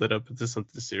to build it up into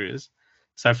something serious.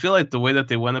 So I feel like the way that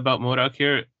they went about MODOK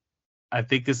here, I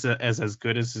think is as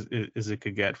good as it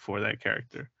could get for that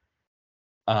character.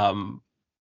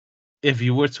 If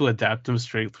you were to adapt him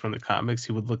straight from the comics,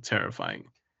 he would look terrifying,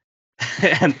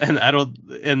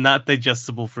 and not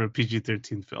digestible for a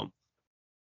PG-13 film.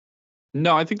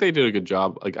 No, I think they did a good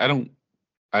job. Like I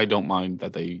don't mind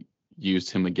that they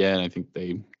used him again. I think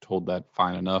they told that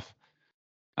fine enough.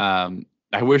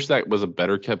 I wish that was a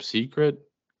better kept secret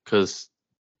because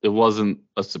it wasn't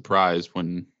a surprise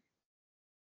when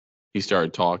he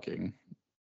started talking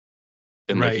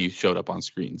and like he showed up on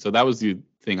screen. So that was the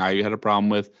thing I had a problem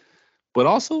with. But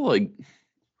also like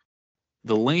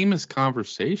the lamest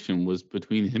conversation was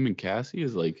between him and Cassie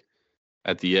is like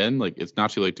at the end, like it's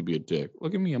not too late to be a dick.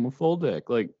 Look at me, I'm a full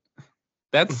dick. Like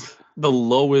that's the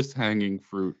lowest hanging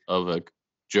fruit of a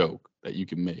joke that you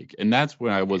can make. And that's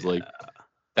when I was like,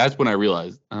 that's when I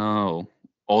realized, oh,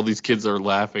 all these kids are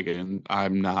laughing and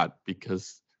I'm not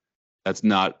because that's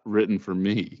not written for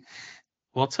me.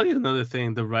 Well, I'll tell you another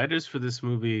thing. The writers for this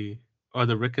movie are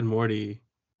the Rick and Morty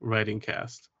writing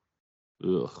cast.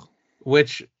 Ugh.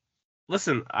 Which,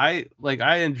 listen, I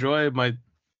enjoy my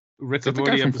Rick and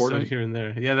Morty episode here and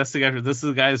there. Yeah, that's the guy. This is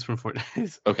the guys from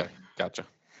Fortnite. Okay, gotcha.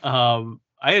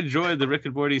 I enjoy the Rick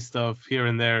and Morty stuff here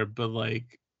and there, but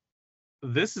like,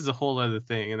 this is a whole other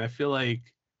thing, and I feel like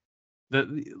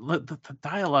the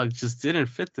dialogue just didn't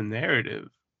fit the narrative.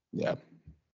 Yeah.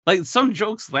 Like some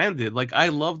jokes landed. Like I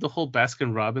love the whole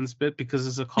Baskin Robbins bit because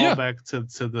it's a callback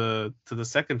to the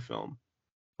second film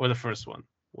or the first one.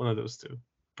 One of those two.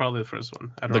 Probably the first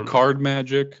one. I don't know. The card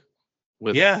magic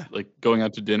with like going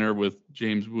out to dinner with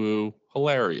James Woo,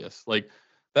 hilarious. Like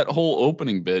that whole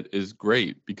opening bit is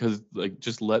great because like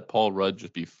just let Paul Rudd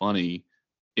just be funny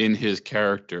in his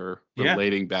character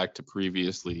relating back to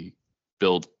previously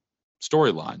built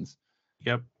storylines.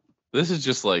 Yep. This is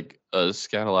just like a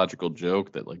scatological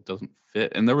joke that like doesn't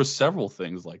fit. And there were several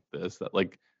things like this that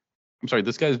like, I'm sorry,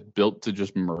 this guy's built to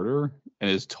just murder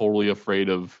and is totally afraid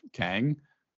of Kang.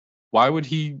 Why would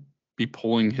he be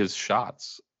pulling his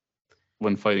shots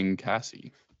when fighting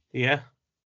Cassie? Yeah.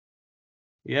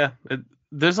 Yeah.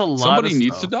 There's a lot Somebody of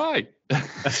needs stuff. to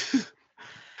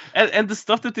die. and the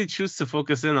stuff that they choose to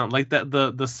focus in on, like that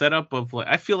the setup of like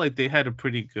I feel like they had a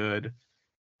pretty good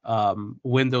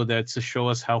window there to show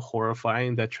us how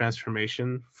horrifying that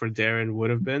transformation for Darren would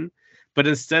have been. But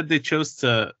instead they chose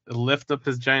to lift up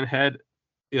his giant head,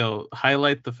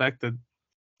 highlight the fact that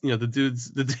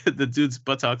the dude's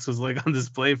buttocks was like on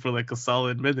display for like a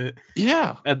solid minute.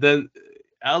 Yeah. And then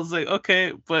I was like,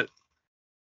 okay, but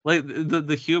like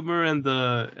the humor and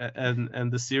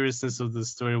the seriousness of the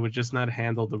story were just not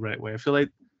handled the right way. I feel like,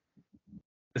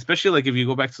 especially like if you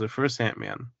go back to the first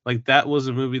Ant-Man, like that was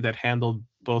a movie that handled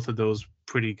both of those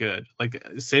pretty good. Like,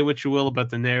 say what you will about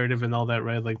the narrative and all that,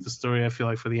 right? Like the story, I feel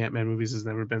like for the Ant-Man movies has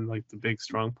never been like the big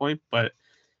strong point, but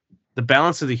the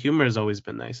balance of the humor has always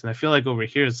been nice. And I feel like over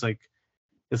here it's like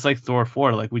Thor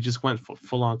 4. Like we just went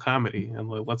full on comedy and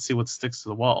like, let's see what sticks to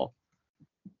the wall.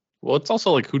 Well, it's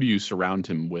also like, who do you surround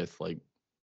him with? Like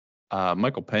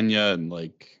Michael Pena and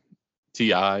like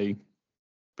T.I.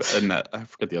 and that, I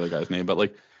forget the other guy's name, but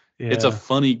like it's a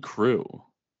funny crew.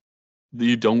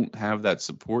 You don't have that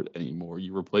support anymore.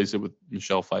 You replace it with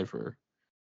Michelle Pfeiffer,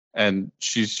 and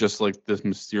she's just like this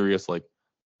mysterious, like,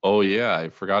 oh yeah, I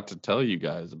forgot to tell you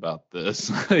guys about this.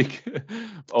 Like,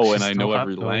 oh, and I know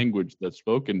every language that's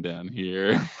spoken down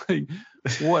here. Like,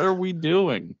 what are we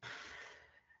doing?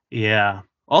 Yeah.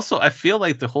 Also, I feel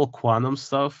like the whole quantum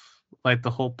stuff, like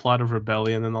the whole plot of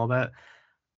rebellion and all that,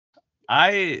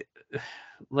 I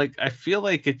feel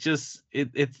like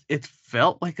it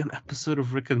felt like an episode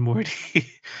of Rick and Morty.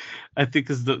 I think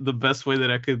is the best way that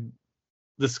I could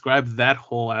describe that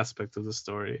whole aspect of the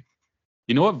story.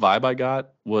 You know what vibe I got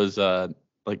was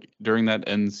like during that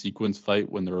end sequence fight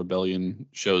when the rebellion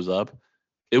shows up,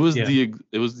 it was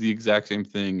the exact same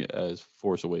thing as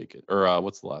Force Awakens, or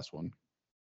what's the last one?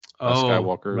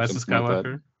 Skywalker, Rise of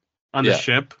Skywalker, like on the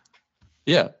ship.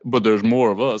 Yeah, but there's more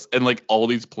of us, and like all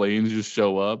these planes just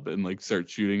show up and like start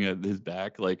shooting at his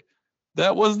back. Like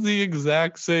that was the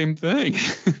exact same thing.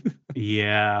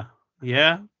 Yeah,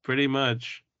 pretty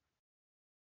much.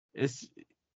 It's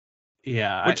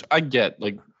which I get.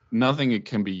 Like nothing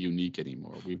can be unique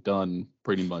anymore. We've done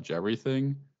pretty much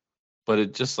everything, but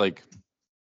it just like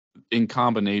in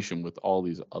combination with all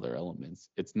these other elements,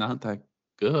 it's not that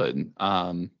good.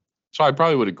 So I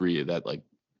probably would agree that like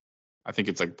I think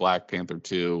it's like Black Panther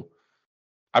 2.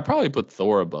 I probably put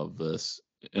Thor above this,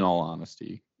 in all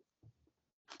honesty.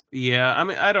 Yeah, I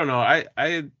mean, I don't know. I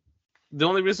the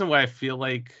only reason why I feel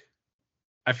like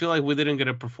we didn't get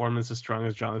a performance as strong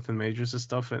as Jonathan Majors'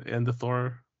 stuff in the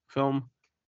Thor film.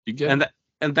 You get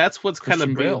and that's what's kind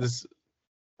of bringing this.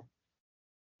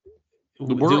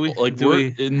 We're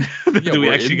in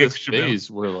this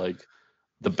phase where like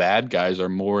the bad guys are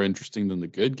more interesting than the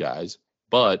good guys,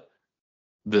 but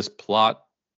this plot,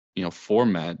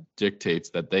 format dictates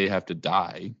that they have to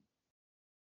die,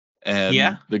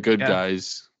 and the good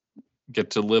guys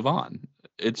get to live on.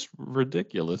 It's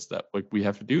ridiculous that like we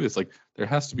have to do this. Like there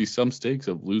has to be some stakes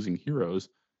of losing heroes,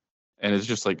 and it's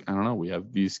just like I don't know. We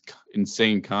have these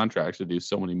insane contracts to do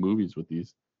so many movies with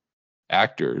these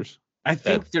actors. I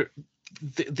think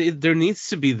there needs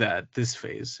to be this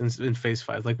phase in phase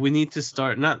 5. Like we need to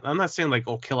start. I'm not saying like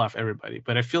kill off everybody,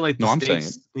 but I feel like the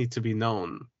stakes need to be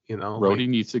known. Rhodey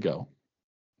needs to go.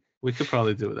 We could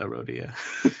probably do that, Rhodey.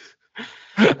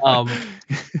 Yeah.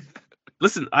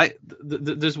 Listen,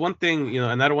 there's one thing,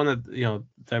 and I don't want to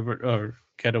divert or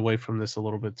get away from this a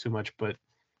little bit too much, but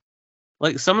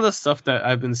like some of the stuff that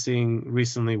I've been seeing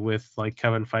recently with like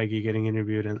Kevin Feige getting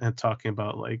interviewed and talking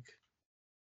about like,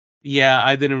 yeah,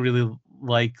 I didn't really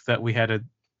like that we had to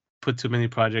put too many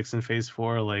projects in phase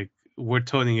 4. Like we're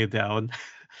toning it down.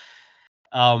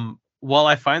 While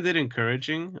I find it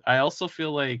encouraging, I also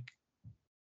feel like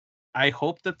I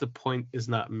hope that the point is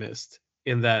not missed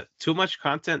in that too much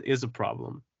content is a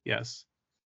problem. Yes.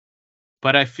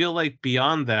 But I feel like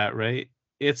beyond that, right?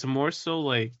 It's more so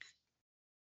like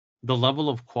the level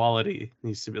of quality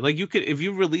needs to be like if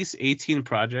you release 18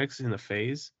 projects in a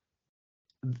phase,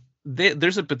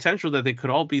 there's a potential that they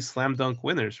could all be slam dunk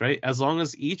winners, right? As long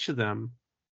as each of them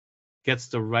gets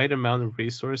the right amount of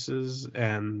resources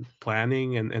and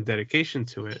planning and dedication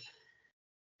to it.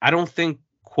 I don't think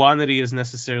quantity is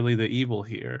necessarily the evil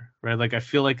here, right? Like I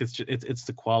feel like it's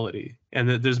the quality, and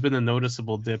there's been a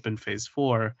noticeable dip in phase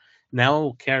 4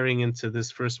 now carrying into this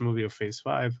first movie of phase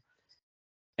 5.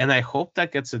 And I hope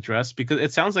that gets addressed because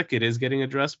it sounds like it is getting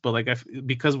addressed, but like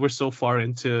because we're so far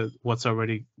into what's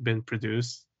already been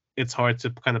produced, it's hard to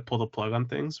kind of pull the plug on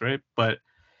things, right? But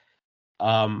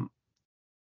and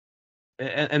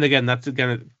again, not to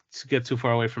get too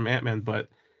far away from Ant-Man, but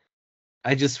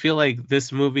I just feel like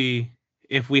this movie,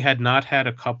 if we had not had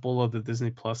a couple of the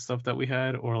Disney Plus stuff that we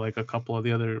had, or like a couple of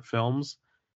the other films,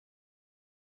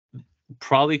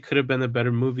 probably could have been a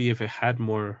better movie if it had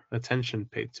more attention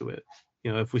paid to it.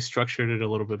 If we structured it a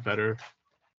little bit better.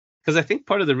 Because I think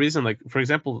part of the reason, like for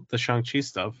example, the Shang-Chi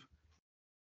stuff,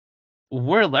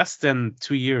 we're less than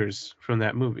 2 years from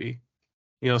that movie.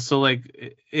 So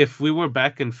like if we were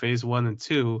back in phase 1 and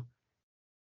 2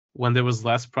 when there was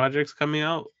less projects coming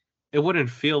out, it wouldn't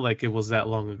feel like it was that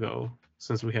long ago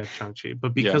since we had Shang-Chi.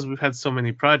 But Yeah. because we've had so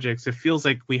many projects, it feels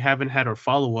like we haven't had our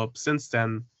follow-up since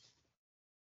then.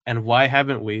 And why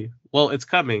haven't we? Well, it's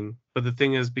coming, but the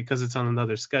thing is, because it's on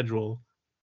another schedule,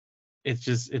 it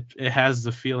has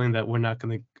the feeling that we're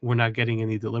not getting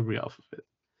any delivery off of it.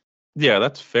 Yeah,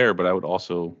 that's fair, but I would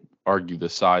also argue the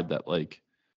side that like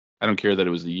I don't care that it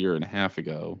was a year and a half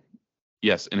ago.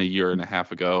 Yes, in a year and a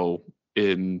half ago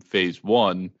in phase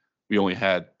 1, we only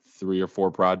had 3 or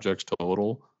 4 projects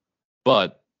total,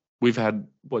 but we've had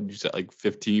what you said like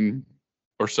 15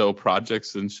 or so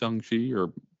projects in Shang-Chi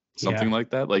or something Yeah.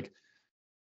 like that. Like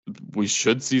we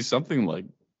should see something like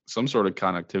some sort of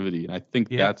connectivity, and I think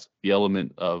Yeah. that's the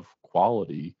element of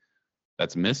quality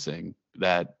that's missing.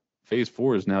 That phase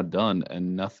 4 is now done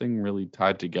and nothing really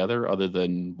tied together other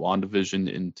than WandaVision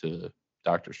into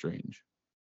Doctor Strange.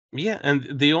 Yeah,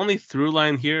 and the only through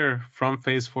line here from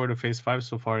phase 4 to phase 5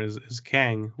 so far is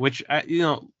Kang, which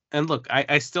and look,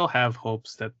 I still have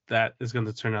hopes that is going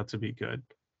to turn out to be good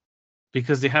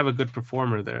because they have a good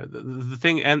performer there. The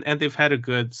thing, and they've had a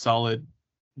good solid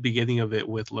beginning of it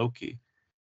with Loki.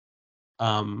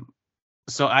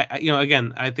 So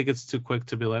again, I think it's too quick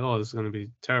to be like, oh, this is going to be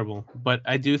terrible. But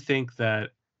I do think that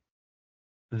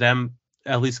them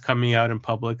at least coming out in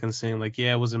public and saying like,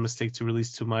 yeah, it was a mistake to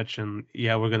release too much, and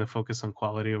yeah, we're going to focus on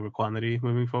quality over quantity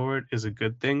moving forward is a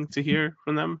good thing to hear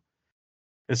from them.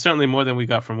 It's certainly more than we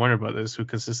got from Warner Brothers, who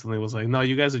consistently was like, no,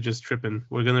 you guys are just tripping.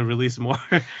 We're going to release more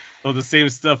of the same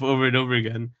stuff over and over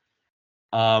again.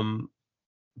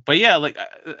 But yeah, like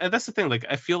that's the thing. Like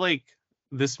I feel like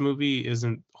this movie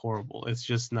isn't horrible. It's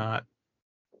just not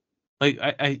like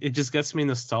it just gets me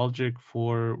nostalgic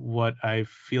for what I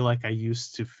feel like I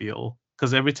used to feel.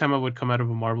 Because every time I would come out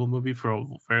of a Marvel movie for a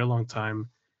very long time,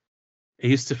 it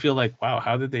used to feel like, wow,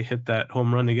 how did they hit that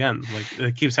home run again? Like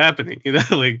it keeps happening,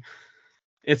 like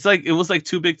it's like it was like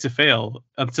too big to fail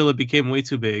until it became way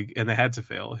too big and they had to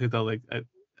fail. Like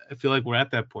I feel like we're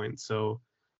at that point. So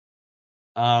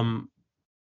um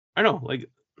I don't know, like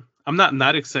I'm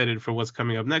not excited for what's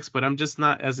coming up next, but I'm just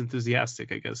not as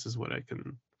enthusiastic, I guess, is what I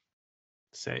can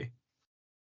say.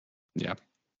 Yeah.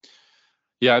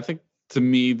 Yeah, I think to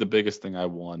me the biggest thing I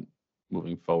want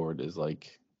moving forward is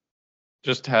like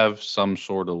just have some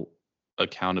sort of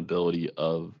accountability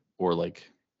of or like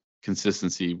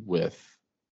consistency with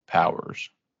powers.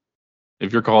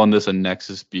 If you're calling this a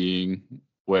nexus being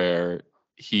where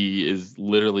he is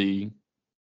literally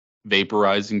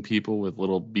vaporizing people with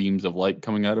little beams of light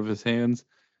coming out of his hands,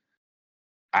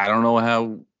 I don't know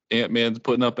how Ant-Man's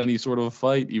putting up any sort of a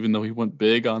fight, even though he went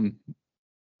big on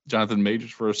Jonathan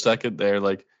Majors for a second there.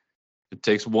 Like, it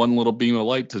takes one little beam of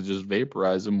light to just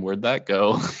vaporize him. Where'd that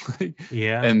go?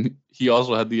 Yeah. And he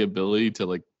also had the ability to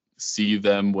like see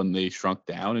them when they shrunk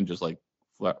down and just like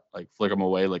flick them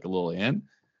away like a little ant.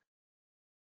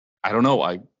 I don't know.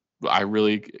 I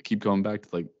really keep going back to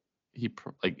like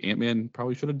Ant-Man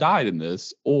probably should have died in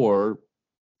this or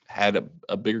had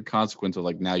a bigger consequence of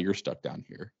like now you're stuck down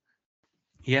here.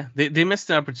 Yeah, they missed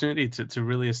the opportunity to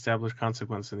really establish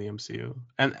consequence in the MCU.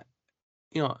 And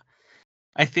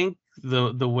I think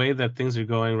the way that things are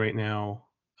going right now,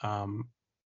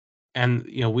 and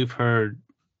we've heard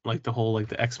like the whole like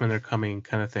the X-Men are coming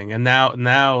kind of thing. And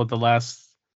now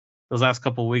those last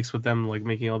couple of weeks with them like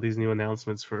making all these new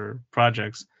announcements for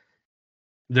projects,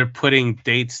 they're putting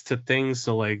dates to things.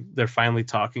 So like they're finally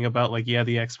talking about like, yeah,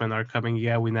 the X-Men are coming.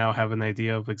 Yeah, we now have an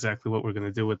idea of exactly what we're going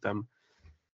to do with them.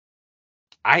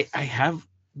 I've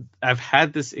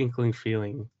had this inkling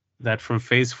feeling that from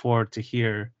phase 4 to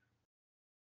here,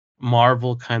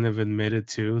 Marvel kind of admitted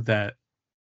too that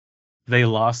they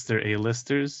lost their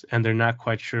A-listers and they're not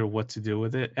quite sure what to do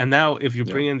with it. And now if you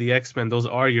bring in the X-Men, those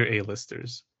are your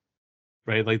A-listers,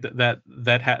 right? Like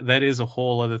that is a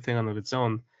whole other thing on of its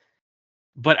own.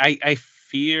 But I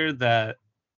fear that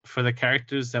for the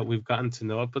characters that we've gotten to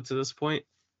know up to this point,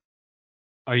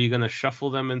 are you going to shuffle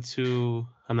them into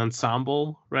an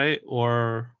ensemble, right?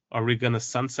 Or are we going to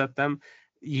sunset them?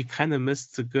 You kind of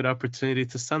missed a good opportunity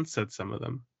to sunset some of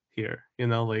them here.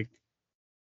 Like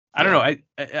I don't know.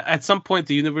 At some point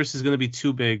the universe is going to be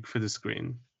too big for the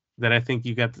screen. That I think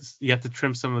you have to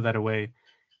trim some of that away,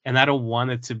 and I don't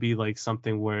want it to be like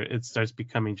something where it starts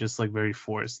becoming just like very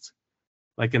forced.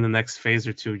 Like in the next phase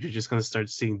or two, you're just going to start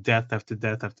seeing death after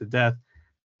death after death.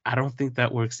 I don't think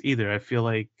that works either. I feel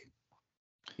like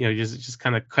just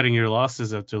kind of cutting your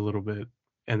losses after a little bit,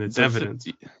 and it's evident.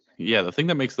 The thing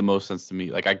that makes the most sense to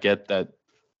me, like I get that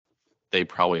they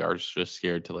probably are just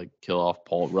scared to like kill off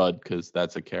Paul Rudd because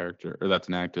that's a character or that's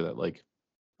an actor that like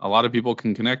a lot of people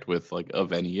can connect with, like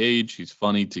of any age. He's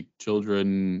funny to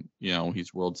children,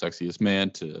 he's world's sexiest man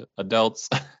to adults.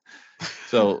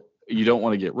 So you don't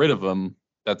want to get rid of him.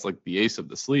 That's like the ace of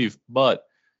the sleeve, but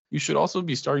you should also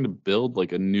be starting to build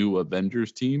like a new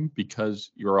Avengers team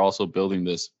because you're also building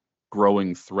this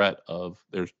growing threat of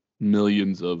there's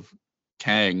millions of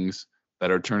Kangs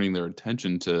that are turning their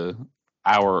attention to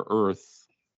our Earth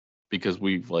because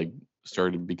we've like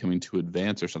started becoming too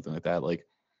advanced or something like that. Like,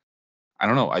 I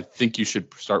don't know. I think you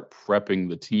should start prepping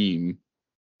the team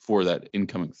for that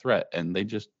incoming threat, and they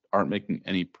just aren't making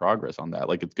any progress on that.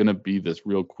 Like, it's going to be this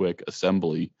real quick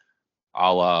assembly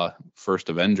a la First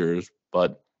Avengers,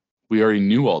 but we already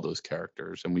knew all those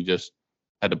characters and we just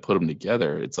had to put them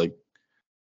together. It's like,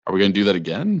 are we going to do that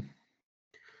again?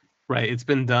 Right, it's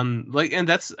been done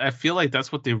and I feel like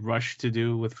that's what they rushed to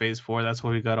do with Phase 4. That's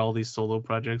why we got all these solo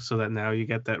projects, so that now you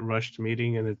get that rushed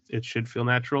meeting and it should feel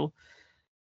natural.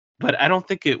 But I don't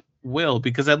think it will,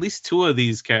 because at least 2 of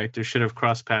these characters should have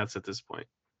crossed paths at this point.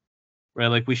 Right?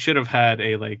 Like, we should have had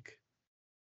a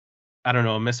I don't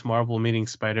know, a Miss Marvel meeting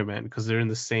Spider-Man because they're in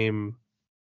the same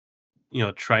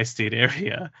tri-state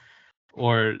area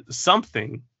or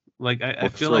something. Like, I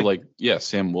feel like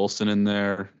Sam Wilson in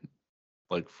there,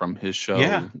 like from his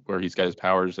show where he's got his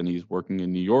powers and he's working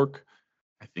in New York.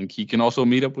 I think he can also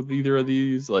meet up with either of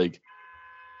these. Like,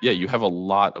 you have a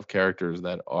lot of characters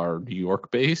that are New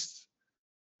York based,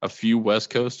 a few West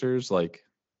Coasters. Like,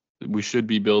 we should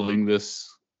be building this,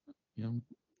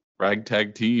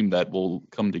 ragtag team that will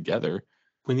come together.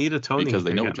 We need a Tony because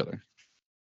they know each other.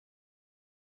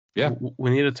 Yeah, we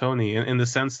need a Tony in the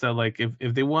sense that, like,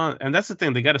 if they want, and that's the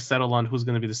thing, they got to settle on who's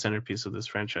going to be the centerpiece of this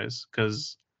franchise,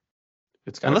 because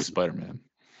it's got to be Spider-Man.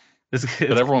 But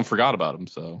everyone forgot about him,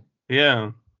 so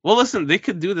yeah. Well, listen, they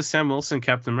could do the Sam Wilson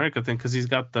Captain America thing because he's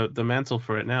got the mantle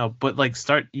for it now. But like,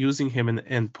 start using him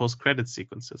in post-credit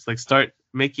sequences. Like, start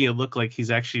making it look like he's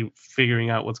actually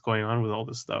figuring out what's going on with all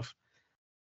this stuff.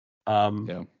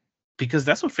 Because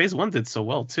that's what Phase 1 did so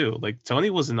well too. Like, Tony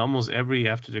was in almost every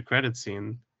after the credit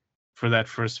scene for that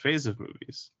first phase of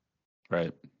movies.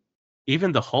 Right.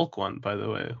 Even the Hulk one, by the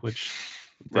way, which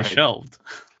they shelved.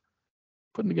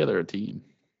 Putting together a team.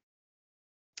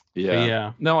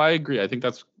 Yeah. No, I agree. I think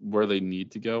that's where they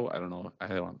need to go. I don't know. I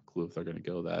don't have a clue if they're going to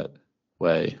go that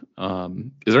way.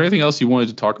 Is there anything else you wanted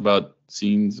to talk about,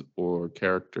 scenes or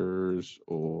characters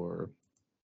or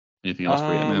anything else for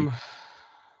Ant-Man?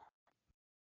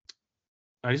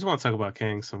 I just want to talk about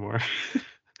Kang some more.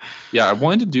 Yeah, I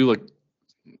wanted to do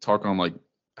talk on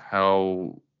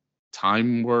how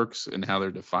time works and how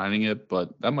they're defining it, but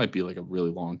that might be a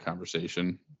really long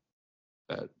conversation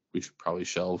that we should probably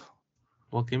shelve.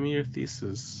 Well, give me your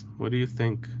thesis. What do you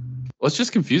think? Well, it's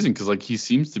just confusing because he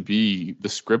seems to be the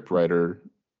script writer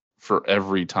for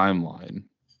every timeline.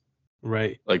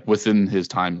 Right. Within his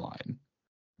timeline.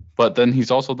 But then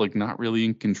he's also not really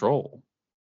in control.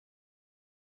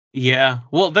 Yeah.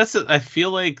 Well, that's it. I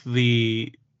feel like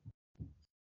the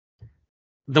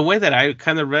way that I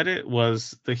kind of read it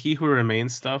was the He Who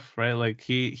Remains stuff, right? Like,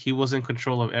 he was in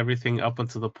control of everything up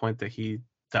until the point that he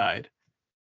died.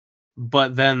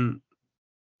 But then,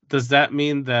 does that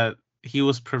mean that he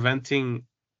was preventing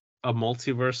a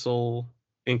multiversal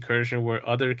incursion where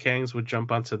other Kangs would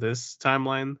jump onto this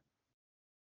timeline?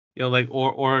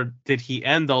 Or did he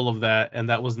end all of that and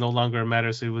that was no longer a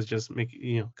matter, so he was just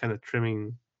making, kind of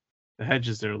trimming the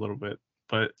hedges there a little bit?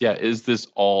 But yeah, is this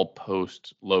all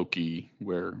post Loki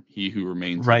where He Who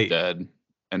Remains is dead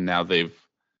and now they've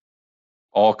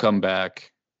all come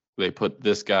back? They put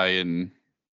this guy in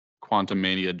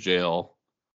Quantumania jail,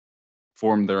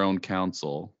 formed their own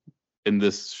council in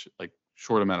this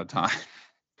short amount of time.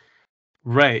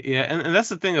 Right, yeah, and that's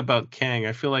the thing about Kang.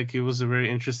 I feel like it was a very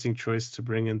interesting choice to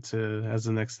bring into as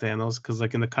the next Thanos, because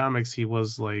in the comics he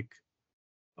was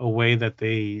a way that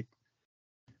it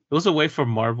was a way for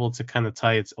Marvel to kind of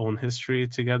tie its own history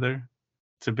together,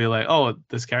 to be like, oh,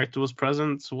 this character was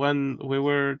present when we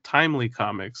were Timely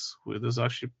Comics. It was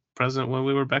actually present when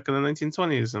we were back in the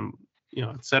 1920s, and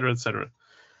et cetera, et cetera.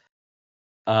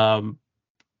 I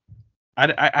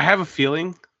have a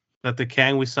feeling that the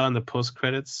Kang we saw in the post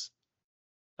credits,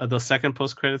 the second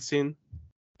post credit scene,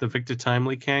 the Victor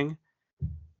Timely Kang,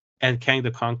 and Kang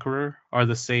the Conqueror are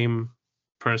the same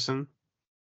person.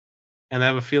 And I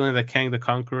have a feeling that Kang the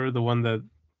Conqueror, the one that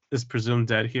is presumed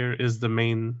dead here, is the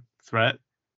main threat,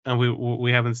 and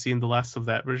we haven't seen the last of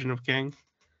that version of Kang.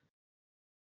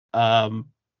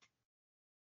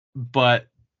 but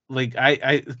like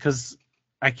I because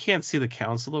I can't see the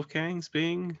Council of Kangs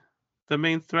being the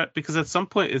main threat, because at some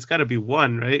point it's got to be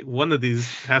one, right? One of these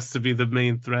has to be the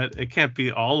main threat. It can't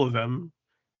be all of them.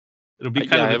 It'll be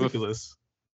kind Yeah, of ridiculous.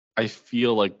 I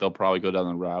feel like they'll probably go down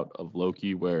the route of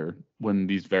Loki, where when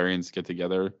these variants get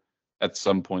together, at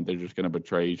some point they're just going to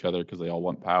betray each other because they all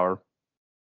want power.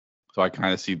 So I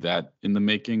kind of see that in the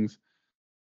makings.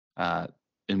 Uh,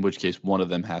 in which case, one of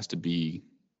them has to be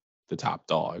the top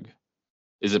dog.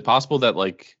 Is it possible that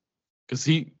like, because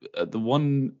he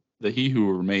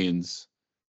who remains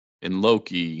in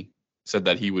Loki said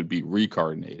that he would be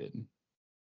reincarnated.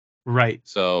 Right.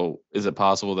 So is it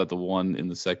possible that the one in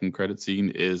the second credit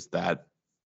scene is that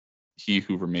he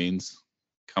who remains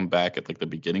come back at like the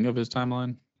beginning of his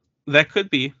timeline? That could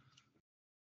be.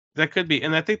 That could be.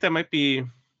 And I think that might be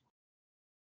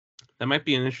an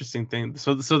interesting thing.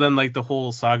 So then like the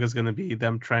whole saga is going to be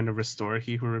them trying to restore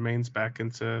He Who Remains back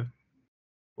into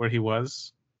where he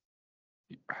was.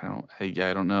 I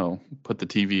don't know. Put the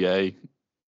TVA,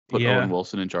 put Owen Yeah.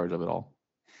 Wilson in charge of it all.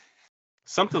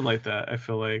 Something like that, I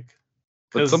feel like.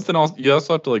 But something else, you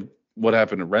also have to like what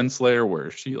happened to Renslayer,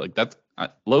 where she like that's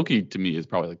Loki to me is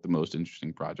probably like the most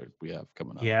interesting project we have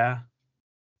coming up.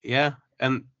 Yeah,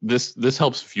 and this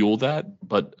helps fuel that,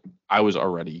 but I was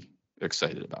already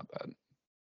excited about that.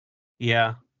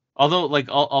 Yeah, although like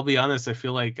I'll be honest, I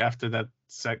feel like after that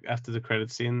after the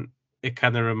credit scene, it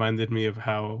kind of reminded me of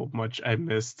how much I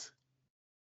missed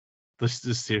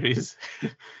this series.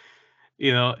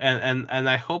 You know, and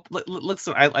I hope.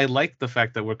 Listen, I like the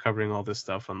fact that we're covering all this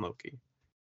stuff on Loki,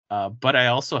 but I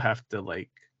also have to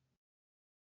like.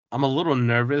 I'm a little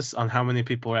nervous on how many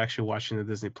people are actually watching the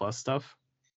Disney Plus stuff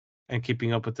and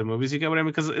keeping up with the movies. You get what I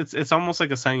mean? Because it's almost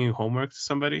like assigning homework to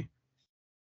somebody,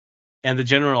 and the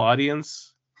general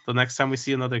audience. The next time we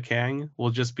see another Kang,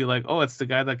 we'll just be like, "Oh, it's the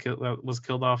guy that was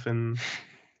killed off in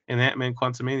Ant-Man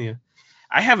Quantumania."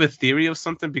 I have a theory of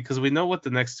something, because we know what the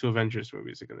next two Avengers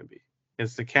movies are going to be.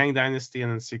 It's the Kang Dynasty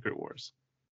and then Secret Wars.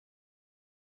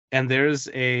 And there's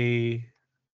in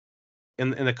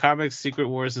the comics, Secret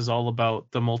Wars is all about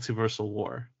the multiversal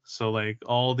war. So like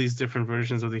all these different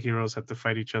versions of the heroes have to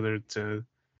fight each other to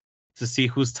see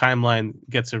whose timeline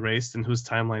gets erased and whose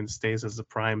timeline stays as the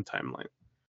prime timeline.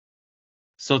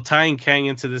 So tying Kang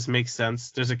into this makes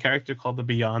sense. There's a character called the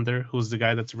Beyonder, who's the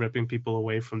guy that's ripping people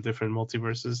away from different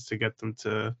multiverses to get them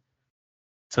to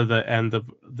the end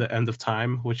of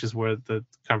time, which is where the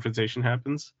confrontation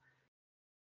happens.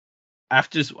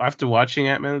 After watching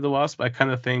Ant-Man and the Wasp, I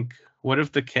kind of think, what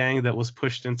if the Kang that was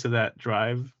pushed into that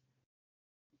drive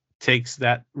takes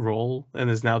that role and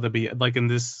is now like in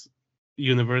this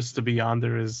universe, the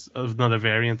Beyonder is another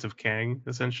variant of Kang,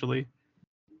 essentially.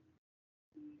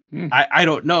 I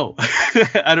don't know.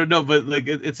 I don't know, but like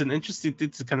it's an interesting thing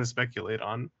to kind of speculate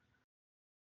on.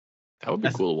 That would be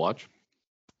cool to watch.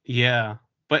 Yeah,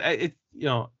 but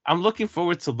I'm looking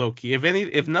forward to Loki.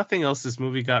 If nothing else, this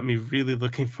movie got me really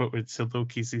looking forward to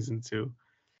Loki season 2.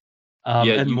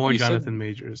 And more Jonathan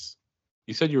Majors.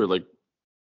 You said you were like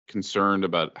concerned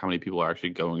about how many people are actually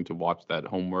going to watch that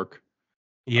homework.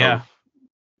 Yeah. Of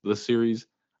the series.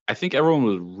 I think everyone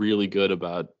was really good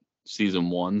about season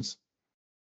 1's.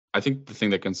 I think the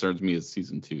thing that concerns me is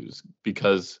season 2's,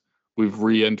 because we've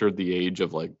re-entered the age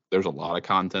of like there's a lot of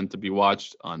content to be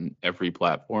watched on every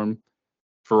platform.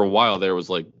 For a while there was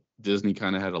like Disney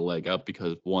kind of had a leg up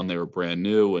because one, they were brand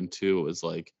new, and two, it was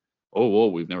like, oh whoa,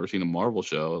 we've never seen a Marvel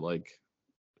show. Like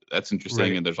that's interesting.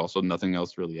 Right. And there's also nothing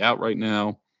else really out right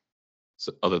now,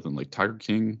 so, other than like Tiger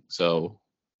King. So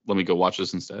let me go watch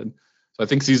this instead. So I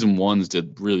think season 1's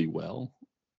did really well.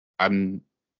 I'm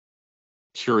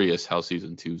curious how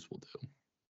season 2's will do.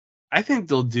 I think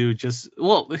they'll do just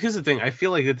well. Here's the thing. I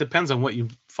feel like it depends on what you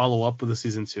follow up with the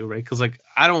season 2, right? Because like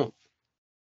I don't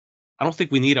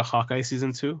think we need a Hawkeye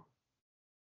season 2.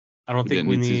 I don't think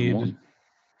we need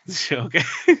season 1. Okay.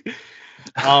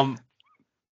 I'm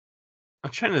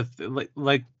trying to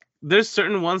like there's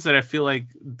certain ones that I feel like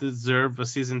deserve a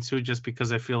season 2 just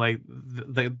because I feel like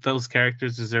those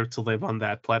characters deserve to live on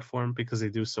that platform because they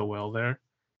do so well there.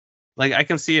 Like I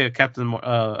can see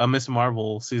a Miss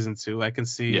Marvel season 2. I can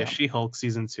see a She-Hulk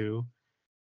season 2.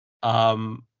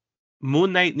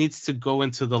 Moon Knight needs to go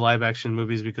into the live action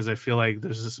movies because I feel like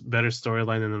there's this better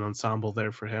storyline and an ensemble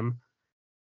there for him.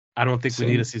 I don't think we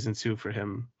need a season 2 for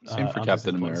him. Same for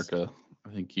Captain America. I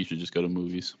think he should just go to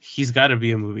movies. He's got to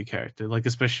be a movie character, like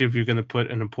especially if you're going to put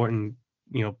an important,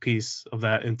 piece of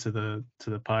that into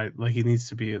the pie. Like he needs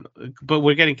to be. But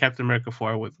we're getting Captain America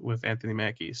 4 with Anthony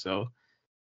Mackie, so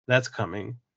that's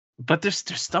coming. But there's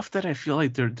stuff that I feel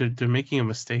like they're making a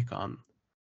mistake on,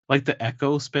 like the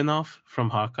Echo spinoff from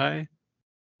Hawkeye.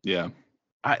 Yeah.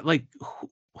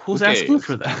 Who's Who asking cares?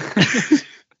 for that?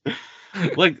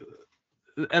 Like,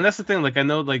 and that's the thing. Like, I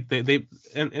know, like they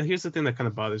and here's the thing that kind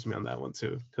of bothers me on that one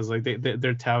too, because like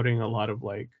they're touting a lot of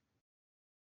like,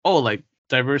 oh, like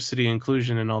diversity,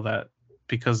 inclusion, and all that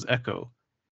because Echo.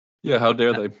 Yeah, how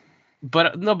dare they?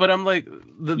 But no, but I'm like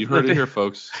You heard it here,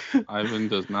 folks. Ivan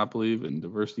does not believe in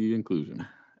diversity and inclusion.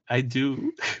 I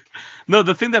do. No,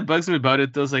 the thing that bugs me about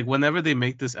it though is like whenever they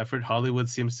make this effort, Hollywood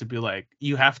seems to be like,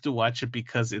 you have to watch it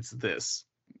because it's this.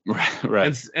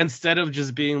 Right. Instead of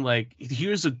just being like,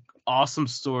 here's an awesome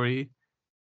story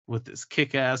with this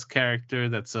kick-ass character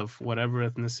that's of whatever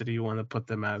ethnicity you want to put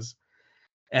them as,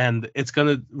 and it's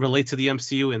gonna relate to the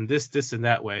MCU in this, and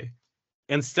that way.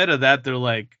 Instead of that, they're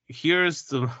like, here's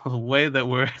the way that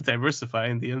we're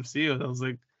diversifying the MCU. And I was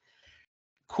like,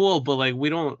 cool, but like we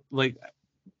don't like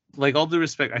all due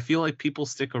respect, I feel like people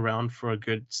stick around for a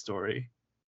good story,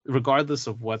 regardless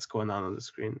of what's going on the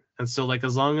screen. And so, like,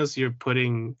 as long as you're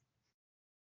putting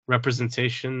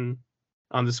representation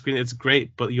on the screen, it's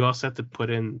great. But you also have to put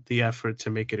in the effort to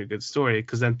make it a good story,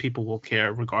 because then people will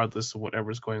care regardless of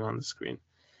whatever's going on the screen.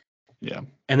 Yeah.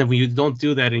 And then when you don't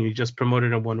do that and you just promote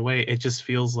it in one way, it just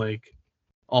feels like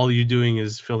all you're doing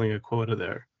is filling a quota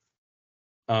there.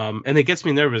 And it gets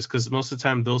me nervous because most of the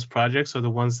time those projects are the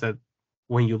ones that,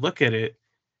 when you look at it,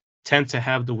 tend to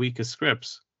have the weakest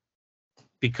scripts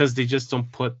because they just don't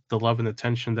put the love and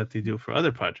attention that they do for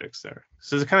other projects there.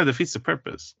 So it kind of defeats the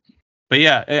purpose. But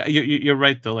yeah, you're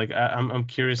right though. Like I'm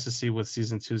curious to see what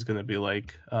season 2 is going to be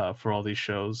like for all these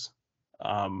shows.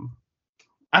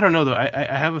 I don't know though. I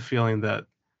have a feeling that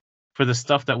for the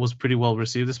stuff that was pretty well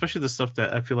received, especially the stuff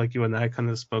that I feel like you and I kind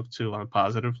of spoke to on a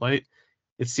positive light,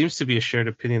 it seems to be a shared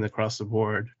opinion across the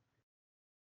board.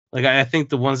 Like I think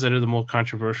the ones that are the more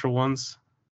controversial ones,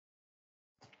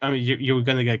 I mean, you're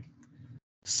gonna get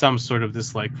some sort of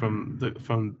dislike from the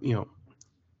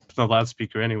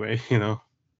loudspeaker anyway.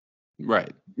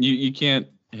 Right. You can't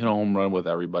hit a home run with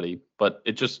everybody, but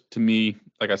it just, to me,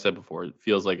 like I said before, it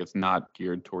feels like it's not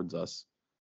geared towards us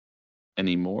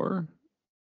anymore.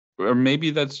 Or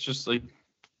maybe that's just like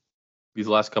these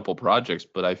last couple projects,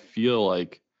 but I feel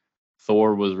like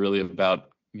Thor was really about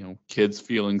kids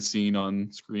feeling seen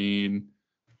on screen.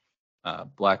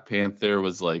 Black Panther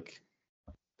was like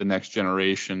the next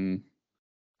generation.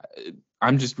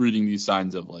 I'm just reading these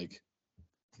signs of like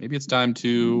maybe it's time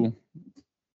to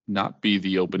not be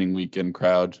the opening weekend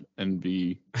crowd and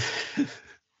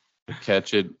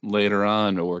catch it later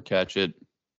on or catch it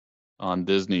on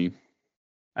Disney.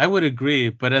 I would agree,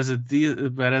 but as an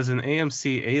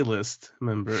AMC A-list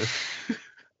member,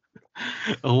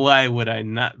 why would I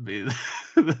not be?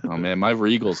 Oh man, my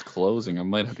Regal's closing. I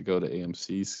might have to go to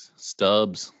AMC's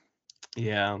Stubbs.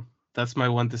 Yeah, that's my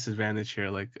one disadvantage here.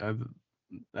 Like I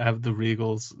have the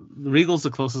Regals. The Regal's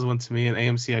the closest one to me, and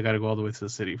AMC I got to go all the way to the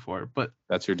city for. But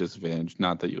that's your disadvantage.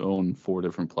 Not that you own 4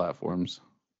 different platforms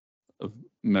of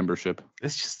membership.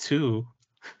 It's just 2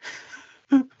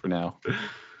 for now.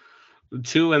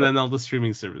 2, and then all the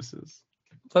streaming services.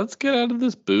 Let's get out of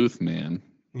this booth, man.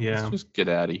 Yeah, let's just get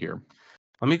out of here.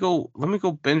 Let me go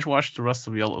binge watch the rest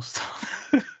of Yellowstone.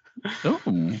 Oh,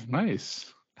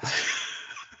 nice.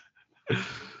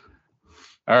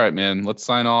 All right, man. Let's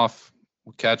sign off.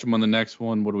 We'll catch them on the next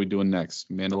one. What are we doing next?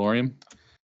 Mandalorian?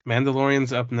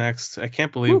 Mandalorian's up next. I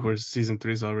can't believe we're season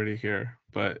 3's already here.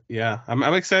 But yeah,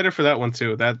 I'm excited for that one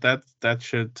too. That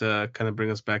should kind of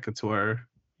bring us back into our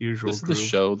usual. This is the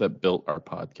show that built our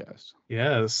podcast.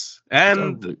 Yes,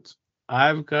 and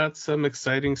I've got some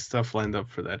exciting stuff lined up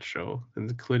for that show,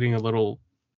 including a little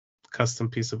custom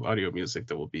piece of audio music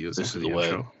that we'll be using for the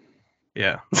intro.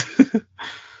 Yeah.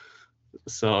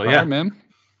 So, yeah. All right, man.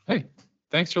 Hey,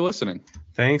 thanks for listening.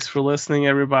 Thanks for listening,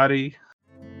 everybody.